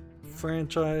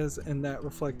franchise, and that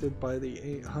reflected by the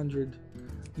 800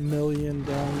 million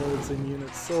downloads and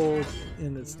units sold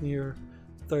in its near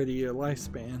 30-year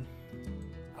lifespan.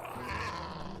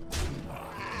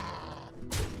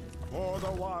 For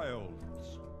the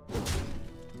wilds.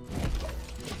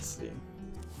 Let's see.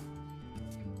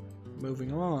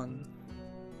 Moving on.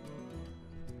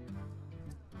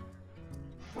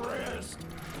 Rest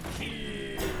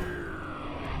here.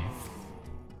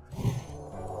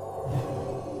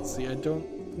 See, I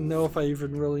don't know if I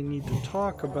even really need to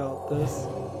talk about this,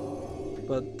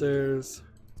 but there's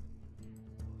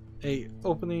a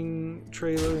opening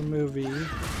trailer movie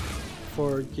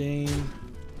for a game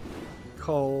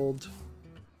called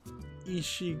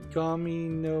Ishigami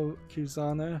no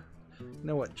Kizuna. You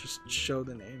know what? Just show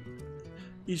the name.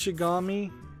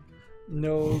 Ishigami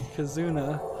no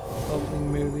Kizuna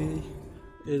opening movie.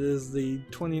 It is the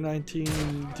 2019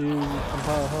 due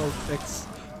Compile Health X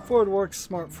ForwardWorks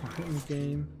smartphone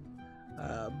game.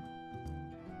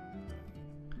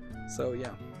 So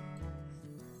yeah.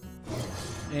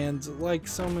 And like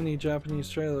so many Japanese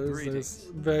trailers, there's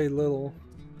very little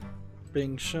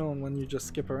being shown when you just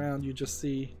skip around. You just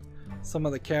see some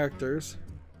of the characters.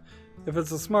 If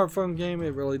it's a smartphone game,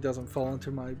 it really doesn't fall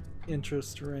into my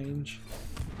interest range.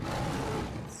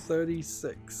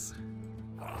 36.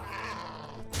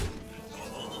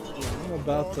 I'm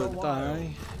about to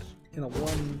die in a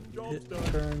one-hit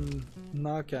turn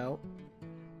knockout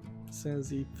as soon as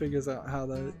he figures out how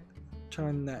to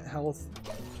turn that health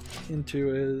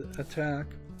into an attack.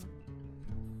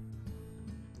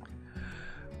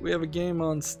 We have a game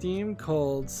on Steam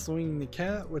called Swing the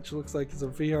Cat, which looks like it's a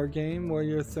VR game where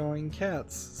you're throwing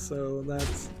cats. So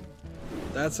that's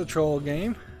a troll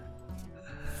game.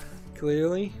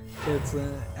 Clearly, it's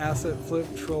an asset flip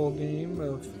troll game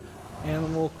of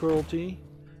animal cruelty,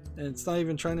 and it's not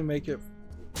even trying to make it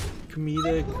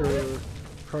comedic or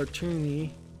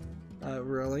cartoony,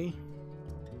 really.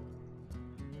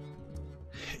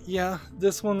 Yeah,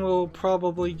 this one will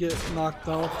probably get knocked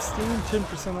off Steam,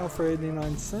 10% off for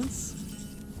 89 cents.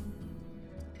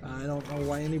 I don't know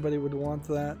why anybody would want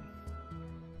that.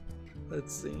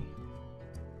 Let's see.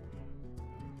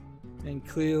 And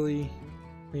clearly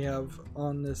we have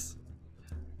on this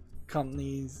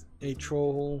company's a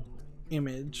troll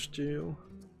image too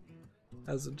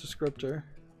as a descriptor.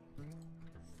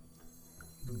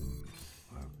 I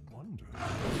wonder.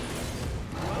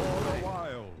 For the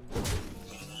wild.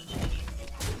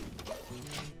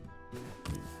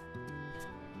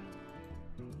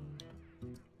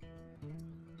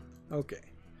 Okay,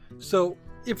 so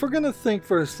if we're gonna think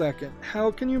for a second, how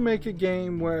can you make a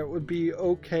game where it would be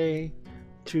okay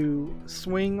to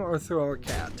swing or throw a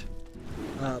cat?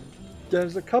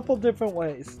 There's a couple different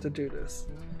ways to do this,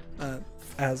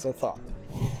 as a thought.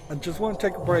 I just want to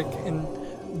take a break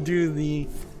and do the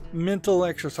mental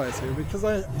exercise here, because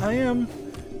I am,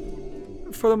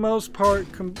 for the most part,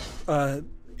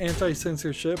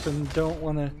 anti-censorship and don't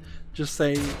want to just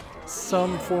say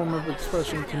some form of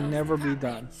expression can never be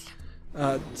done.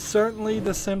 Certainly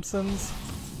The Simpsons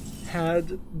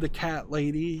had the cat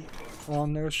lady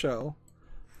on their show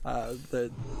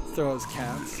that throws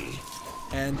cats,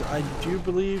 and I do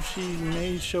believe she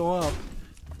may show up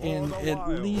in at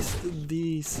least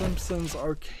the Simpsons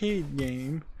arcade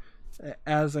game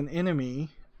as an enemy,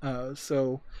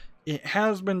 so it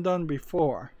has been done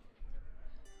before.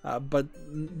 But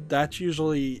that's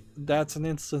an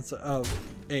instance of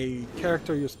a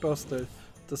character you're supposed to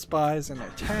despise and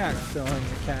attack throwing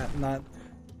a cat, not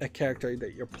a character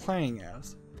that you're playing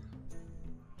as.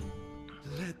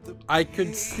 I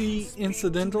could see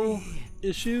incidental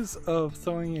issues of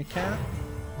throwing a cat,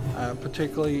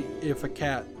 particularly if a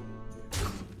cat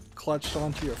clutched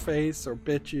onto your face or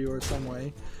bit you or some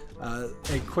way. A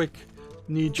quick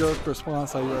knee-jerk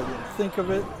response, I really didn't think of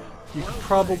it, you could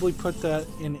probably put that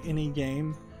in any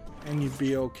game and you'd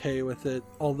be okay with it,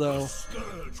 although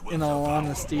in all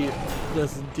honesty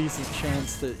there's a decent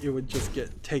chance that it would just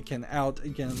get taken out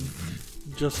again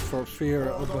just for fear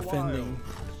of offending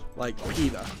like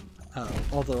PETA.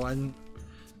 Although I'm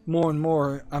more and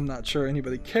more, I'm not sure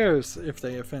anybody cares if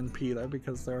they offend PETA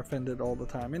because they're offended all the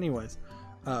time anyways.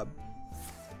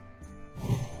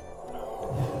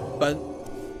 But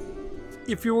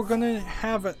if you were going to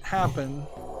have it happen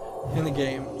in the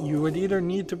game, you would either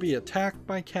need to be attacked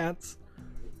by cats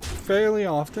fairly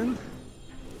often,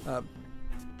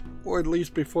 or at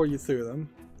least before you threw them.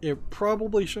 It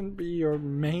probably shouldn't be your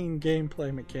main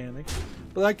gameplay mechanic,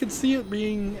 but I could see it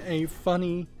being a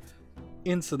funny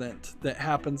incident that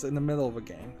happens in the middle of a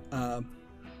game.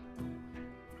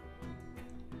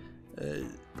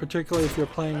 Particularly if you're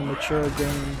playing a mature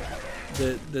game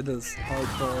that is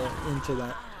hardcore into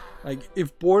that. Like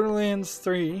if Borderlands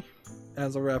 3,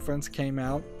 as a reference, came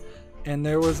out and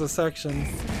there was a section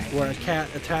where a cat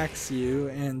attacks you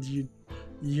and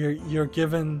you're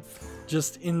given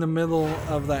just in the middle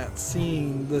of that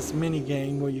scene this mini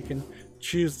game where you can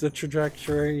choose the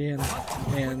trajectory and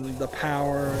the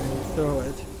power and throw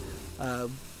it,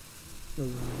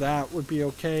 that would be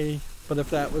okay. But if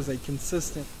that was a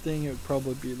consistent thing, it would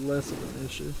probably be less of an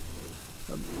issue.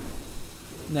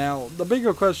 Now, the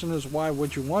bigger question is, why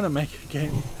would you want to make a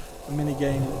mini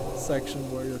game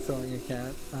section where you're throwing a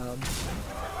cat?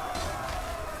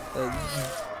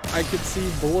 I could see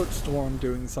Bulletstorm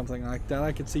doing something like that.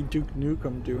 I could see Duke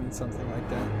Nukem doing something like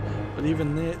that. But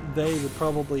even they would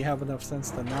probably have enough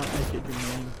sense to not make it your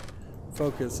main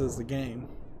focus as the game.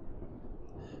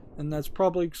 And that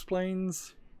probably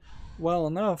explains well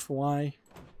enough why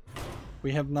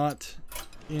we have not,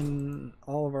 in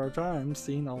all of our time,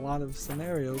 seen a lot of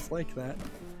scenarios like that.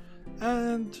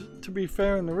 And to be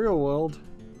fair, in the real world,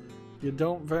 you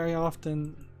don't very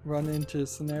often run into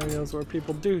scenarios where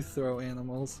people do throw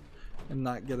animals and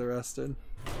not get arrested.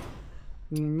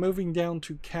 Moving down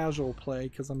to casual play,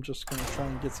 because I'm just going to try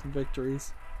and get some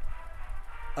victories.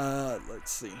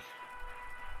 Let's see.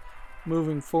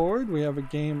 Moving forward, we have a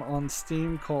game on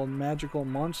Steam called Magical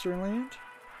Monsterland.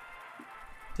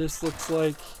 This looks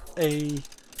like a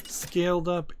scaled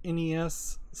up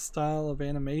NES style of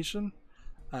animation.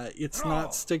 It's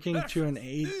not sticking to an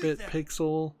 8-bit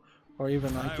pixel or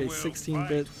even like a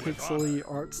 16-bit pixely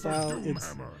art style.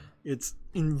 It's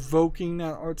invoking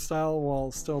that art style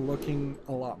while still looking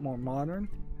a lot more modern.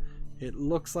 It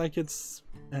looks like it's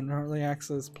an early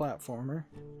access platformer,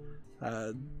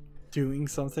 doing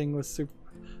something with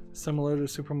similar to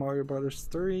Super Mario Bros.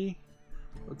 3.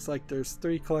 Looks like there's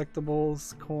 3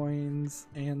 collectibles, coins,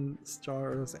 and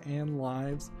stars, and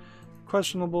lives.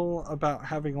 Questionable about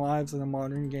having lives in a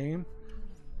modern game,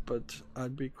 but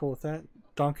I'd be cool with that.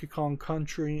 Donkey Kong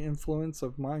Country influence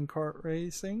of minecart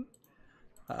racing.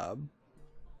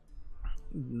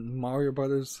 Mario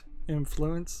Brothers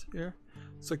influence here.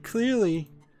 So clearly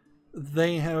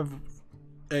they have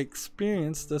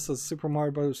experienced this as Super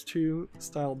Mario Bros. 2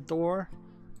 style door.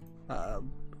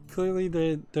 Clearly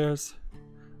this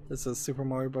is Super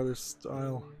Mario Brothers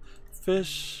style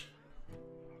fish.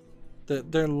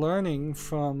 They're learning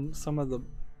from some of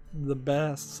the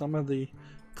best, some of the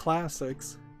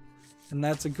classics, and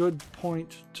that's a good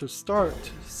point to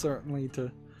start, certainly,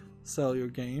 to sell your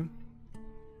game.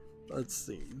 Let's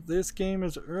see. This game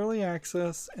is early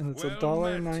access and it's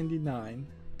 $1.99.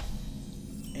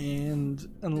 And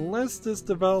unless this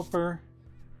developer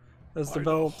has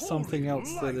developed something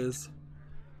else that is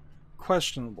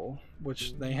questionable,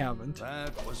 which they haven't.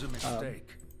 That was a mistake.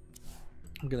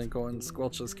 I'm gonna go and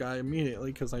squelch this guy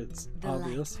immediately because it's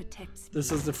obvious.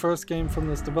 This is the first game from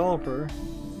this developer.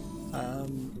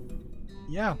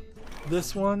 Yeah,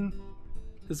 this one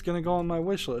is gonna go on my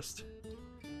wish list.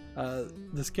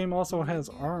 This game also has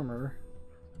armor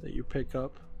that you pick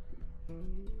up,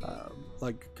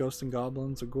 like ghosts and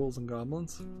goblins or ghouls and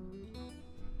goblins.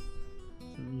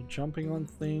 And you're jumping on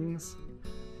things,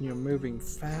 and you're moving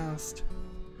fast.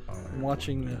 I'm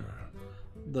watching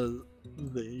the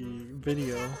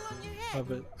video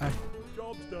of it. I'm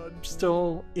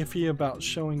still iffy about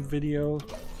showing video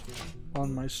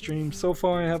on my stream. So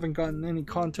far I haven't gotten any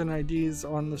content IDs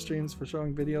on the streams for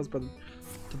showing videos, but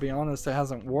to be honest, it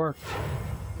hasn't worked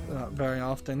very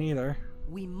often either.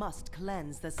 We must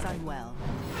cleanse the Sunwell.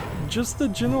 Just the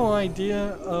general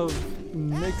idea of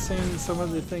mixing some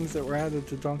of the things that were added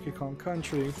to Donkey Kong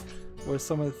Country with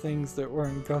some of the things that were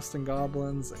in Ghosts and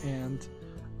Goblins and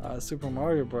Super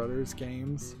Mario Brothers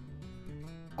games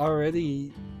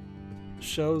already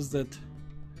shows that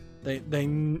they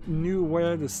knew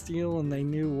where to steal and they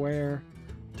knew where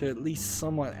to at least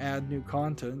somewhat add new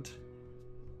content.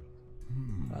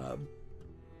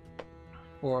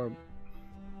 Or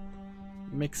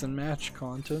mix and match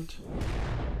content.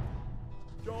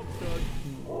 Job done.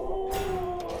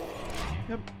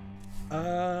 Yep.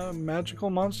 Magical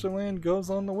Monsterland goes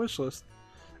on the wish list.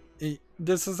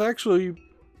 This is actually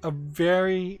a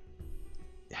very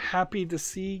happy to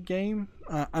see game.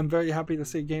 I'm very happy to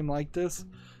see a game like this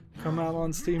come out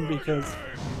on Steam because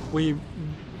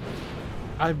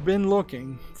I've been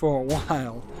looking for a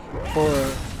while for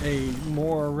a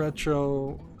more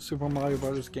retro Super Mario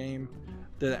Bros. Game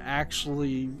that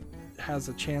actually has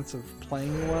a chance of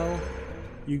playing well.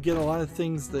 You get a lot of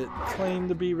things that claim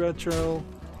to be retro.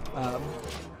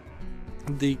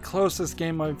 The closest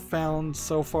game I've found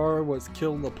so far was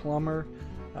Kill the Plumber,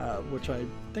 which I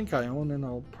think I own and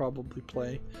I'll probably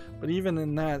play. But even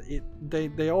in that,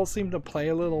 they all seem to play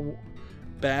a little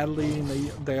badly, and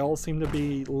they all seem to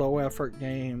be low effort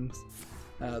games.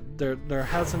 There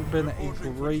hasn't been a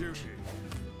great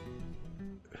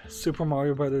Super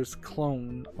Mario Bros.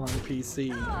 Clone on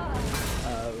PC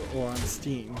or on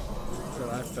Steam that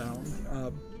I've found.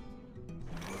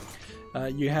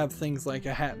 You have things like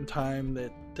A Hat in Time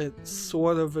that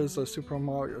sort of is a Super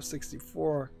Mario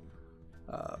 64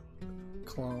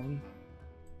 clone.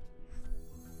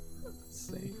 Let's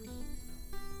see.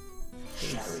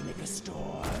 Shall we make a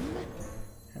storm?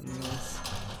 And this.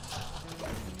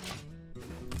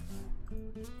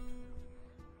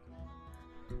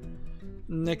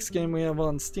 Next game we have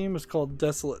on Steam is called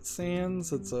Desolate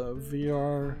Sands. It's a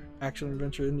VR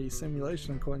action-adventure indie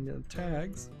simulation according to the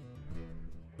tags.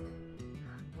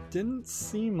 Didn't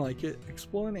seem like it.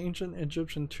 Explore an ancient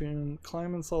Egyptian tomb,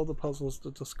 climb and solve the puzzles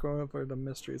to discover the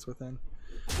mysteries within.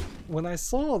 When I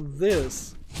saw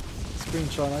this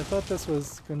screenshot, I thought this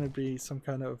was going to be some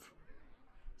kind of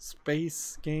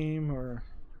space game or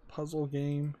puzzle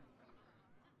game.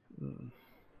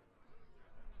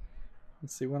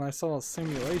 Let's see, when I saw a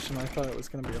simulation, I thought it was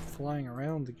going to be a flying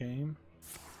around game.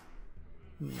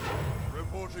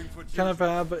 Kind of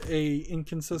have a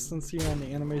inconsistency on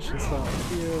the animation style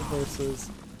here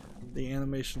versus the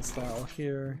animation style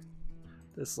here.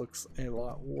 This looks a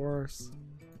lot worse.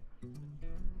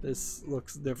 This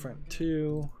looks different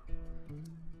too.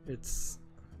 It's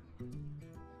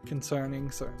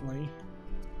concerning, certainly.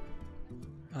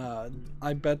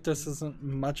 I bet this isn't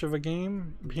much of a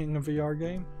game, being a VR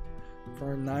game,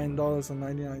 for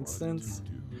 $9.99.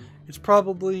 It's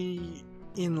probably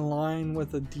in line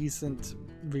with a decent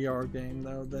VR game,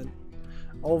 though. That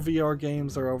all VR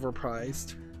games are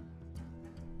overpriced.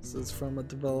 This is from a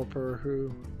developer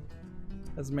who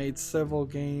has made several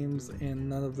games and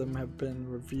none of them have been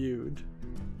reviewed.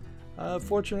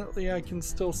 Fortunately, I can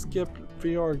still skip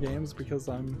VR games because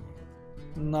I'm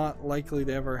not likely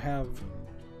to ever have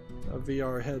a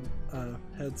VR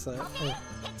headset.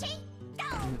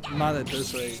 Not at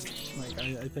this rate. Like,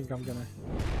 I think I'm gonna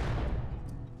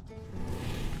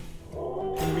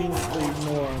conveniently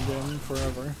ignore them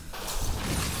forever.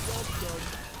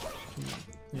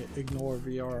 Ignore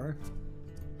VR.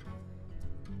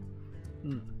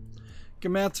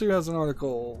 Gamatsu has an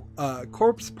article.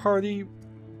 Corpse Party,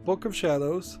 Book of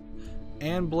Shadows,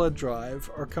 and Blood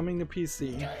Drive are coming to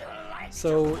PC.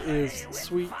 So is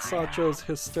Sweet Sacho's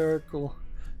Hysteric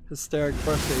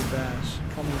Birthday Bash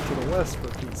coming to the West for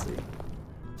PC.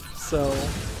 So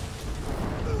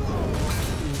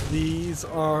these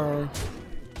are,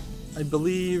 I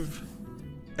believe,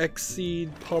 Xseed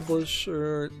published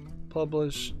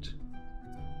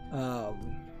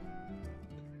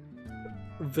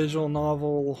visual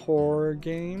novel horror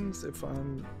games, if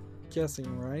I'm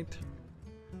guessing right.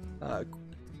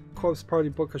 Corpse Party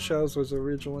Book of Shadows was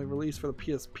originally released for the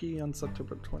PSP on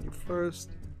September 21st.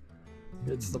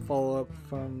 It's the follow-up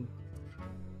from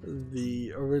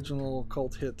the original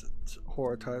cult hit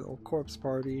horror title, Corpse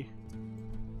Party.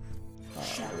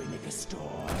 Shall we make a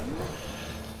storm?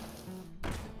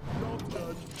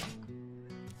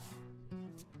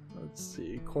 Let's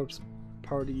see, Corpse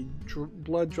Party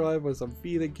Blood Drive was a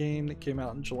Vita game that came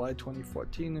out in July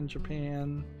 2014 in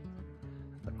Japan.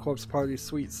 Corpse Party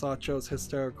Sweet Sacho's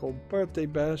Hysterical Birthday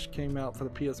Bash came out for the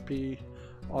PSP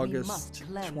August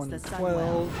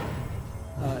 2012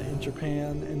 in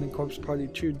Japan, and then Corpse Party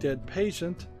 2 Dead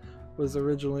Patient was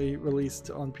originally released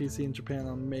on PC in Japan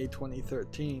on May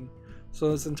 2013.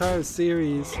 So this entire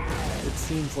series, it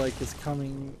seems like, is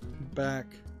coming back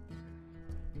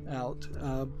out,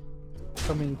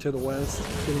 coming to the West,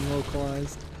 getting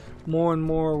localized. More and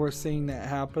more we're seeing that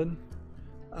happen.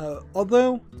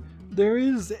 Although there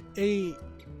is a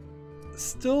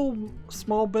still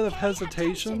small bit of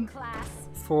hesitation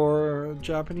for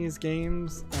Japanese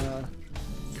games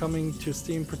coming to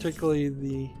Steam, particularly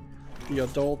the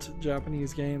adult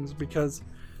Japanese games, because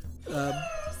a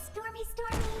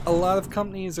lot of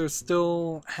companies are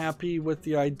still happy with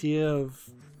the idea of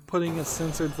putting a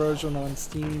censored version on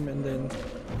Steam and then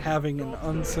having an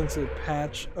uncensored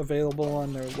patch available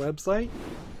on their website,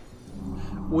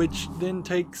 which then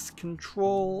takes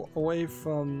control away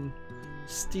from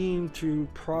Steam to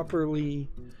properly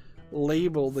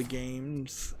label the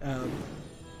games,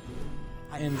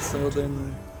 and so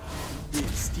then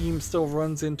Steam still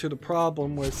runs into the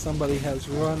problem where somebody has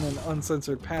run an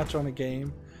uncensored patch on a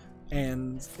game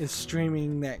and is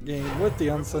streaming that game with the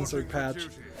uncensored patch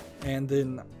and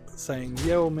then saying,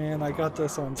 yo man, I got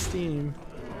this on Steam,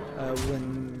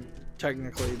 when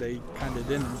technically they kind of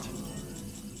didn't.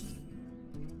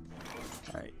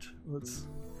 Alright,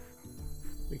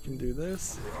 we can do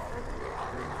this.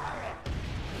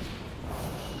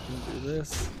 We can do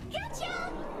this. We can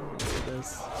do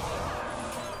this.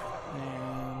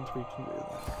 And we can do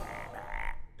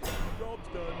that. Job's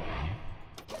done.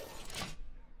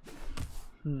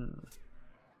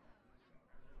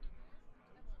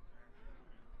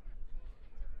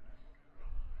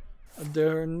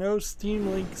 There are no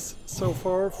Steam links so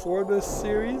far for this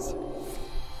series,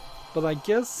 but I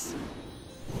guess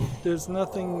there's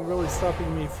nothing really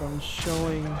stopping me from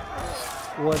showing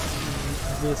what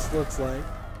this looks like.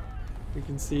 You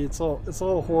can see it's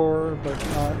all horror, but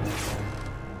not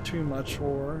too much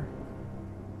horror.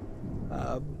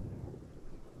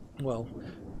 Well,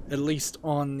 at least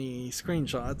on the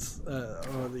screenshots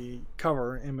or the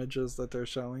cover images that they're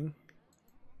showing.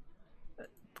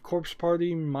 Corpse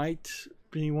Party might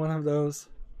be one of those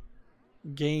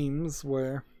games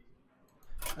where,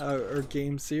 or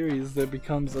game series that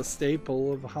becomes a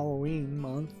staple of Halloween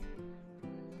month.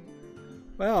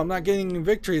 Well, I'm not getting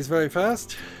victories very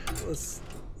fast. Let's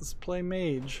play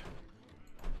mage.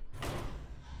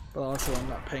 But also I'm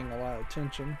not paying a lot of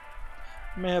attention.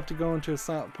 I may have to go into a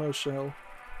silent post show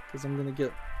because I'm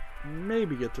gonna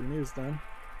maybe get the news done.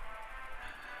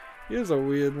 Here's a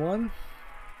weird one.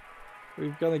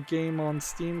 We've got a game on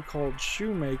Steam called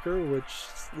Shoemaker, which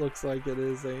looks like it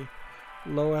is a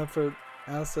low effort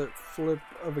asset flip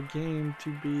of a game to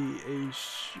be a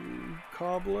shoe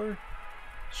cobbler,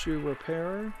 shoe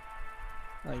repairer.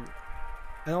 Like,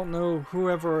 I don't know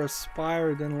whoever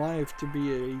aspired in life to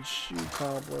be a shoe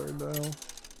cobbler though.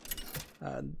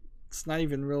 It's not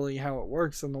even really how it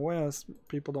works in the West.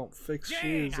 People don't fix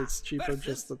shoes. It's cheaper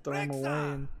just to throw them away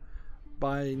and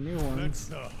buy new ones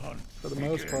for the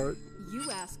most part. You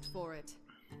asked for it.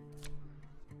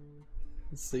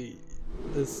 Let's see.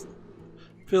 This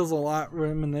feels a lot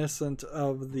reminiscent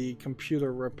of the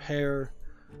computer repair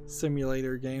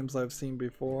simulator games I've seen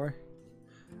before.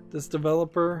 This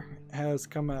developer has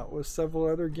come out with several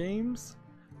other games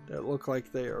that look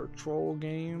like they are troll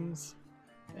games,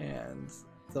 and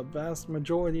the vast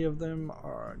majority of them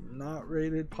are not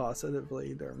rated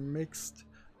positively. They're mixed,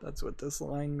 that's what this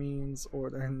line means, or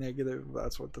they're negative,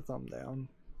 that's what the thumb down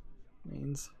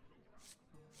means.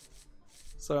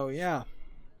 So yeah,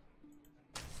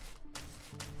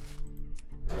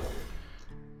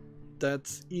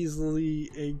 that's easily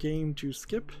a game to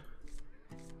skip.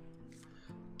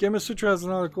 Gamasutra has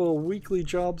an article, Weekly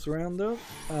Jobs Roundup.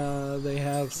 They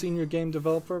have Senior Game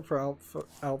Developer for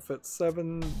Outfit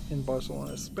 7 in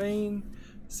Barcelona, Spain.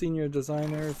 Senior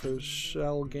Designer for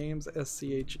Shell Games,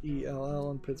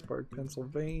 SCHELL in Pittsburgh,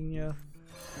 Pennsylvania.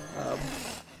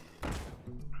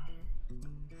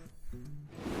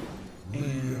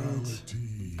 And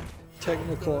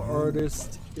Technical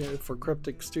Artist for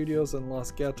Cryptic Studios in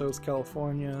Los Gatos,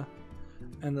 California.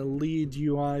 And the lead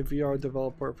UI VR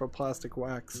developer for Plastic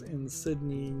Wax in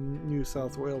Sydney, New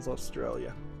South Wales,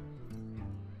 Australia.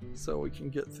 So we can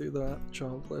get through that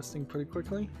job listing pretty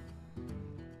quickly.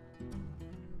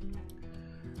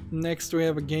 Next we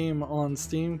have a game on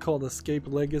Steam called Escape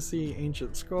Legacy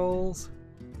Ancient Scrolls.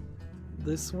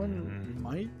 This one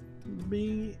might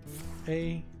be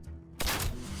a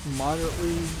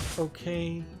moderately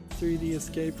okay 3D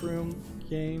escape room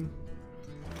game,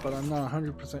 but I'm not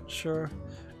 100% sure.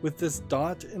 With this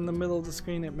dot in the middle of the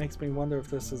screen, it makes me wonder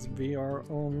if this is VR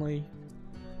only.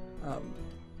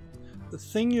 The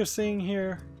thing you're seeing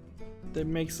here that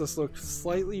makes this look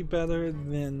slightly better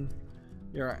than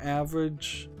your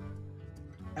average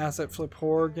asset flip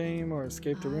horror game or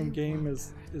escape the room game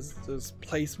is this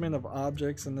placement of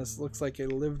objects, and this looks like a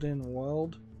lived-in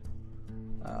world.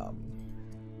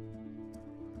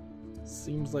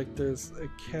 Seems like there's a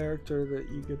character that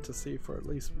you get to see for at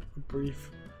least a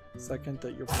brief second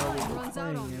that you're probably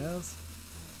playing as.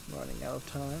 Running out of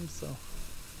time, so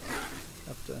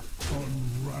have to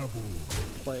unravel.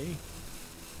 play.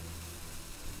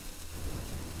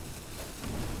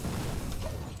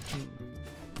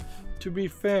 to be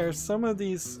fair, some of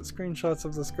these screenshots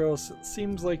of this girl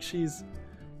seems like she's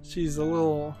a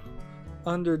little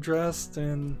underdressed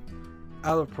and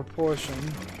out of proportion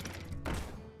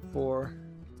for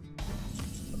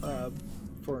a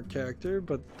character,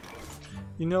 but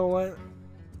you know what?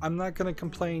 I'm not gonna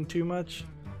complain too much.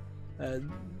 That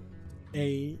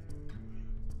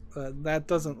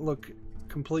doesn't look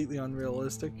completely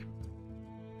unrealistic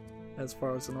as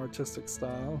far as an artistic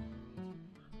style,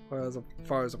 or as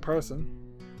far as a person.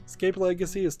 Escape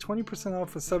Legacy is 20% off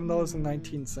for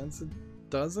 $7.19. It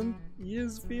doesn't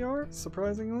use VR,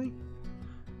 surprisingly.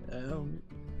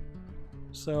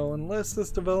 So unless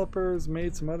this developer has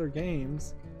made some other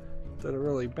games that are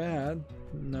really bad,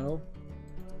 no.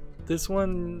 This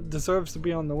one deserves to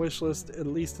be on the wish list at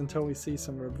least until we see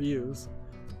some reviews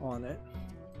on it,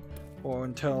 or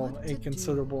until a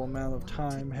considerable amount of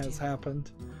time has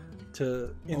happened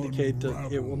to indicate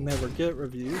that it will never get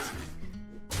reviews.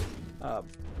 I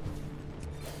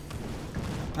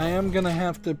am gonna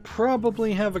have to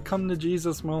probably have a come to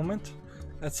Jesus moment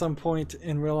at some point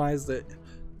and realize that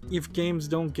if games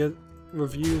don't get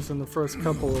reviews in the first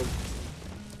couple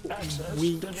of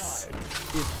weeks,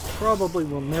 it probably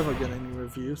will never get any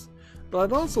reviews. But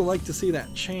I'd also like to see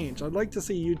that change. I'd like to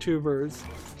see YouTubers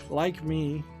like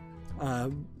me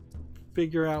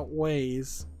figure out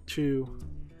ways to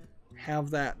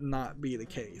have that not be the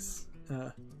case.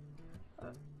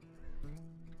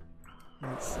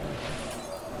 Let's see.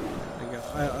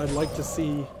 I'd like to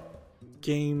see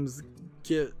games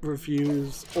get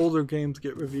reviews, older games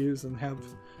get reviews, and have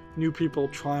new people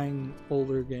trying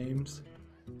older games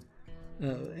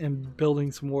and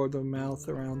building some word of mouth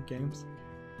around games.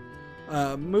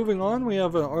 Moving on, we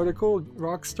have an article.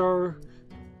 Rockstar,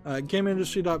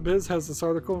 GameIndustry.biz has this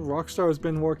article. Rockstar has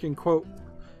been working, quote,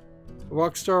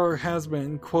 working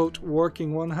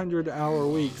 100-hour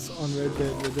weeks on Red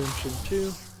Dead Redemption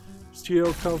 2.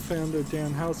 Studio co-founder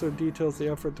Dan Houser details the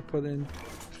effort to put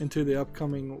into the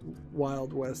upcoming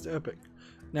Wild West epic.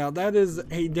 Now that is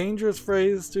a dangerous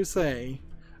phrase to say,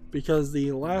 because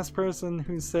the last person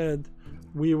who said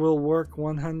we will work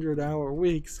 100-hour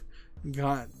weeks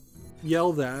got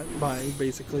yelled at by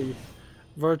basically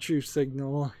virtue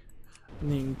signaling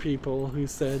people who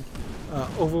said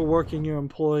overworking your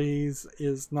employees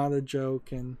is not a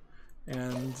joke, and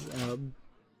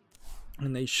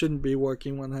they shouldn't be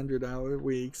working 100-hour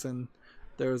weeks, and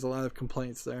there was a lot of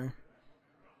complaints there.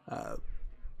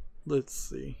 Let's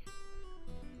see.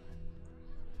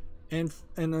 And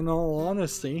in all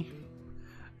honesty,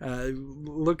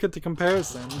 look at the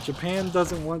comparison. Japan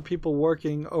doesn't want people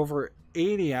working over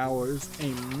 80 hours a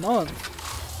month,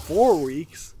 4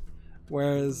 weeks,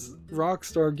 whereas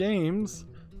Rockstar Games,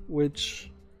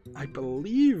 which I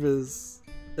believe is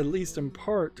at least in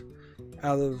part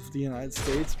out of the United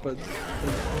States, but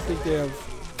I think they have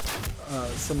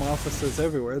some offices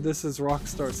everywhere. This is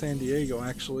Rockstar San Diego,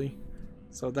 actually,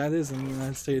 so that is in the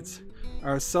United States,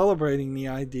 are celebrating the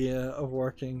idea of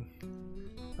working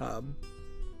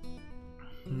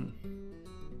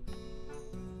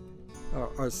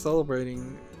are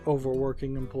celebrating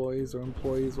overworking employees, or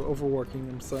employees overworking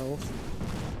themselves,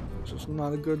 which is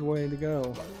not a good way to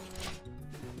go.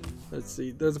 Let's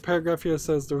see, there's a paragraph here that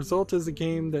says the result is a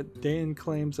game that Dan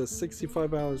claims is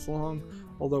 65 hours long,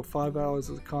 although 5 hours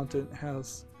of the content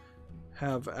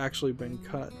have actually been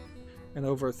cut, and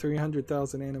over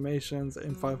 300,000 animations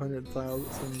and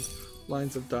 500,000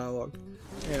 lines of dialogue,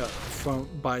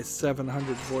 by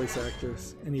 700 voice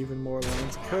actors, and even more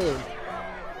lines of code.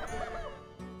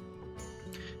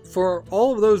 For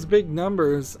all of those big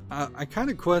numbers, I kind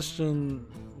of question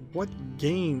what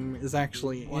game is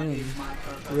actually in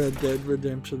Red Dead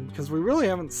Redemption, because we really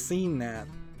haven't seen that.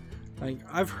 Like,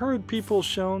 I've heard people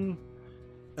shown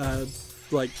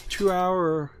like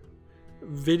 2-hour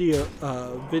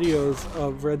videos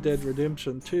of Red Dead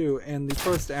Redemption 2, and the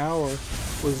first hour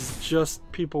was just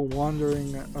people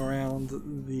wandering around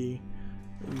the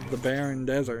barren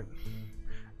desert,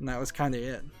 and that was kind of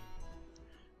it.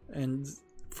 And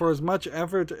for as much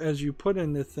effort as you put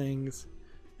into things,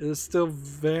 it is still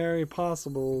very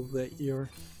possible that you're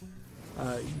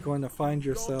going to find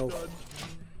yourself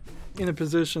in a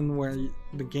position where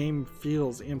the game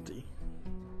feels empty,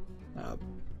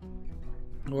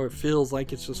 or it feels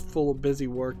like it's just full of busy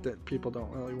work that people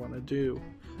don't really want to do.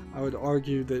 I would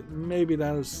argue that maybe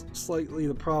that is slightly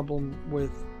the problem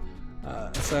with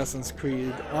Assassin's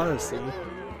Creed Odyssey.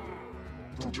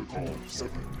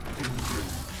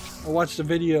 I watched a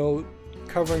video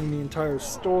covering the entire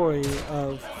story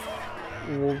of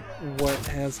what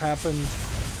has happened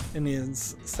in the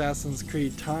Assassin's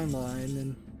Creed timeline,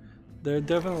 and there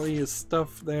definitely is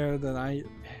stuff there that I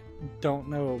don't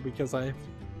know because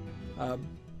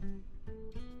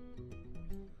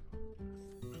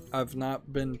I've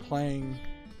not been playing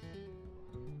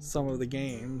some of the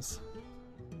games.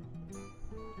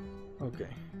 Okay.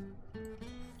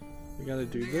 We gotta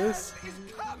do this. We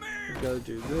gotta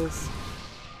do this.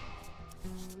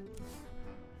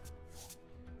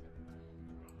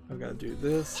 I gotta do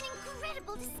this. An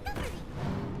incredible discovery.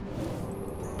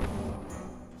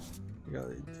 I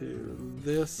gotta do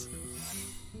this.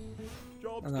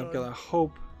 Job's And I've done. gotta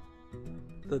hope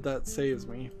that that saves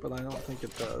me, but I don't think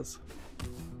it does.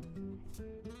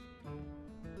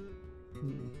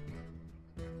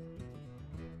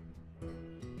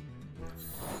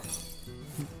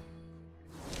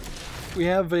 We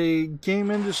have a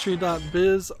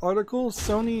GameIndustry.biz article.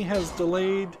 Sony has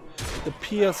delayed the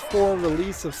PS4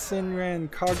 release of Senran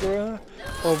Kagura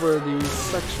over the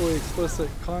sexually explicit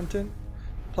content.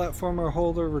 Platformer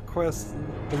holder requests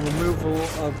the removal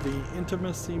of the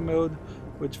intimacy mode,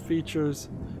 which features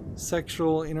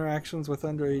sexual interactions with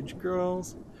underage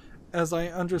girls. As I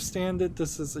understand it,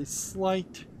 this is a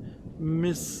slight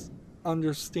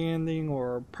misunderstanding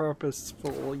or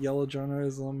purposeful yellow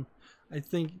journalism, I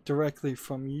think directly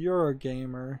from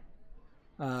Eurogamer,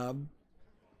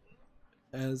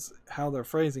 as how they're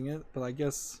phrasing it, but I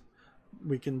guess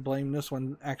we can blame this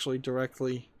one actually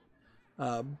directly.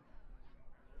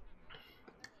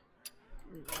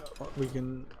 We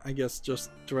can, I guess, just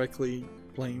directly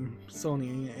blame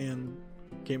Sony and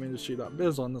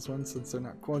GameIndustry.biz on this one since they're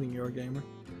not quoting Eurogamer.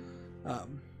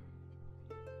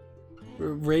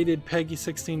 Rated PEGI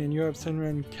 16 in Europe,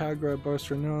 Senran Kagura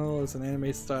Burst Renewal is an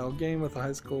anime-style game with a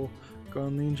high school girl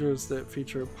ninjas that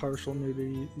feature partial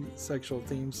nudity, sexual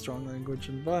themes, strong language,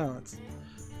 and violence.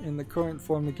 In the current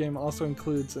form, the game also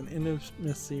includes an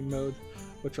intimacy mode,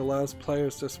 which allows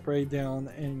players to spray down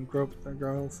and grope the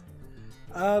girls.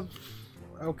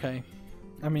 Okay.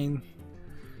 I mean,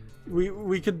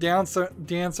 we could dance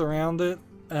around it.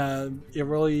 It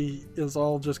really is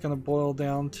all just going to boil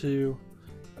down to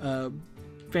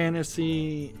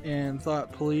fantasy and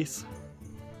thought police.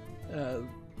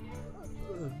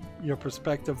 Your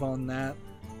perspective on that.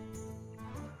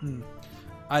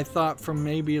 I thought for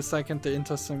maybe a second the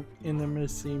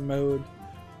intimacy mode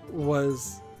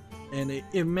was, and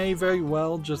it may very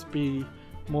well just be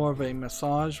more of a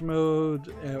massage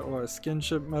mode or a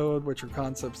skinship mode, which are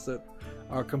concepts that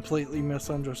are completely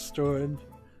misunderstood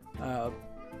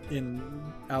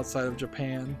outside of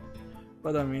Japan.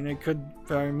 But I mean, it could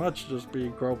very much just be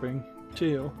groping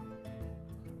too.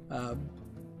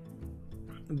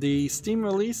 The Steam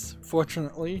release,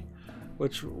 fortunately,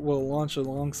 which will launch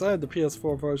alongside the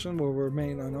PS4 version, will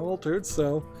remain unaltered.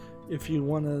 So if you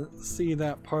want to see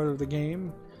that part of the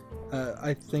game,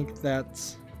 I think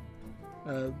that's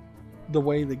the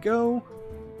way to go.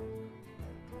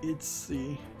 Let's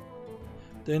see.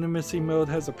 The intimacy mode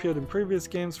has appeared in previous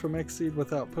games from Xseed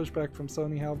without pushback from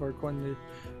Sony. However, according to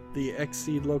the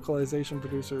Xseed localization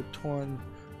producer Torn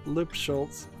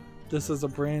Lipschultz, this is a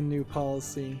brand new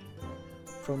policy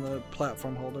from the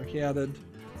platform holder. He added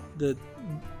that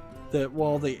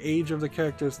while the age of the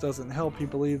characters doesn't help, he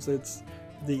believes it's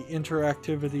the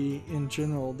interactivity in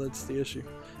general that's the issue.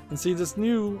 And see, this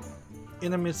new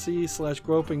intimacy /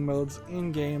 groping modes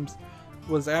in games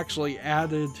was actually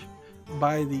added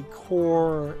by the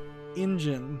core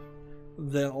engine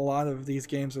that a lot of these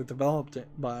games are developed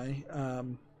by,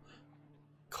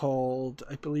 called,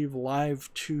 I believe,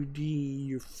 Live 2D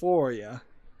Euphoria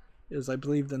is, I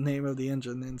believe, the name of the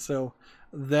engine. And so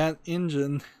that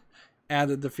engine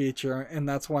added the feature, and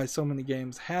that's why so many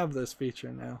games have this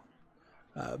feature now.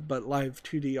 But Live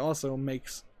 2D also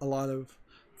makes a lot of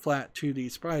flat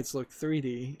 2D sprites look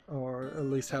 3D, or at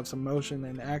least have some motion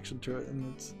and action to it,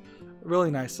 and it's really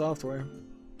nice software.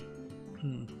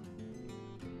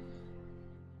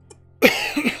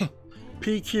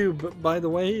 PQ, by the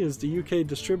way, is the UK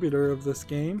distributor of this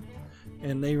game,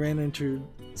 and they ran into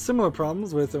similar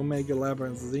problems with Omega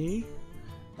Labyrinth Z,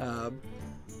 to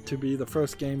be the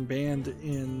first game banned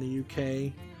in the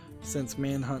UK since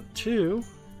Manhunt 2,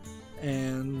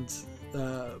 and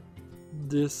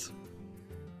this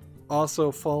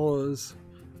also follows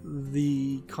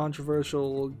the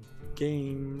controversial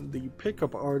game, the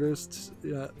pickup artist,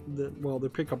 the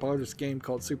pickup artist game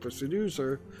called Super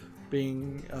Seducer,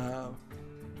 being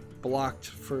blocked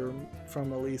from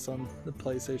release on the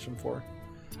PlayStation 4.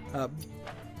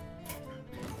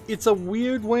 It's a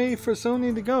weird way for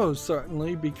Sony to go,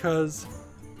 certainly, because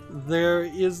there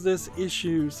is this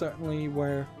issue, certainly,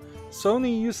 where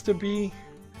Sony used to be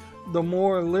the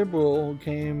more liberal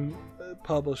game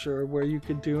publisher where you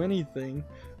could do anything,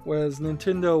 whereas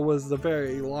Nintendo was the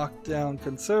very locked down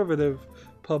conservative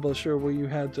publisher where you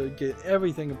had to get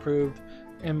everything approved,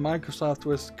 and Microsoft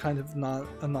was kind of not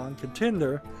a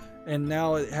non-contender, and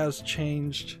now it has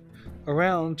changed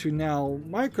around to now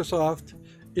Microsoft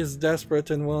is desperate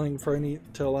and willing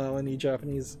to allow any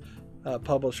Japanese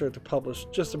publisher to publish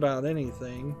just about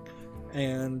anything,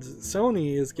 and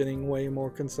Sony is getting way more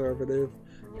conservative,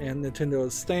 and Nintendo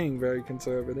is staying very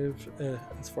conservative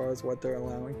as far as what they're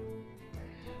allowing.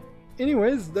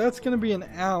 Anyways, that's going to be an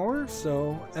hour,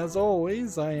 so as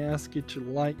always, I ask you to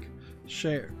like,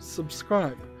 share,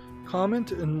 subscribe,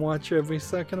 comment, and watch every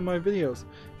second of my videos.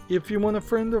 If you want to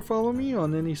friend or follow me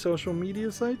on any social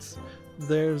media sites,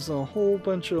 there's a whole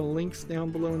bunch of links down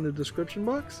below in the description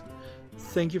box.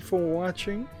 Thank you for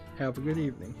watching. Have a good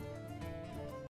evening.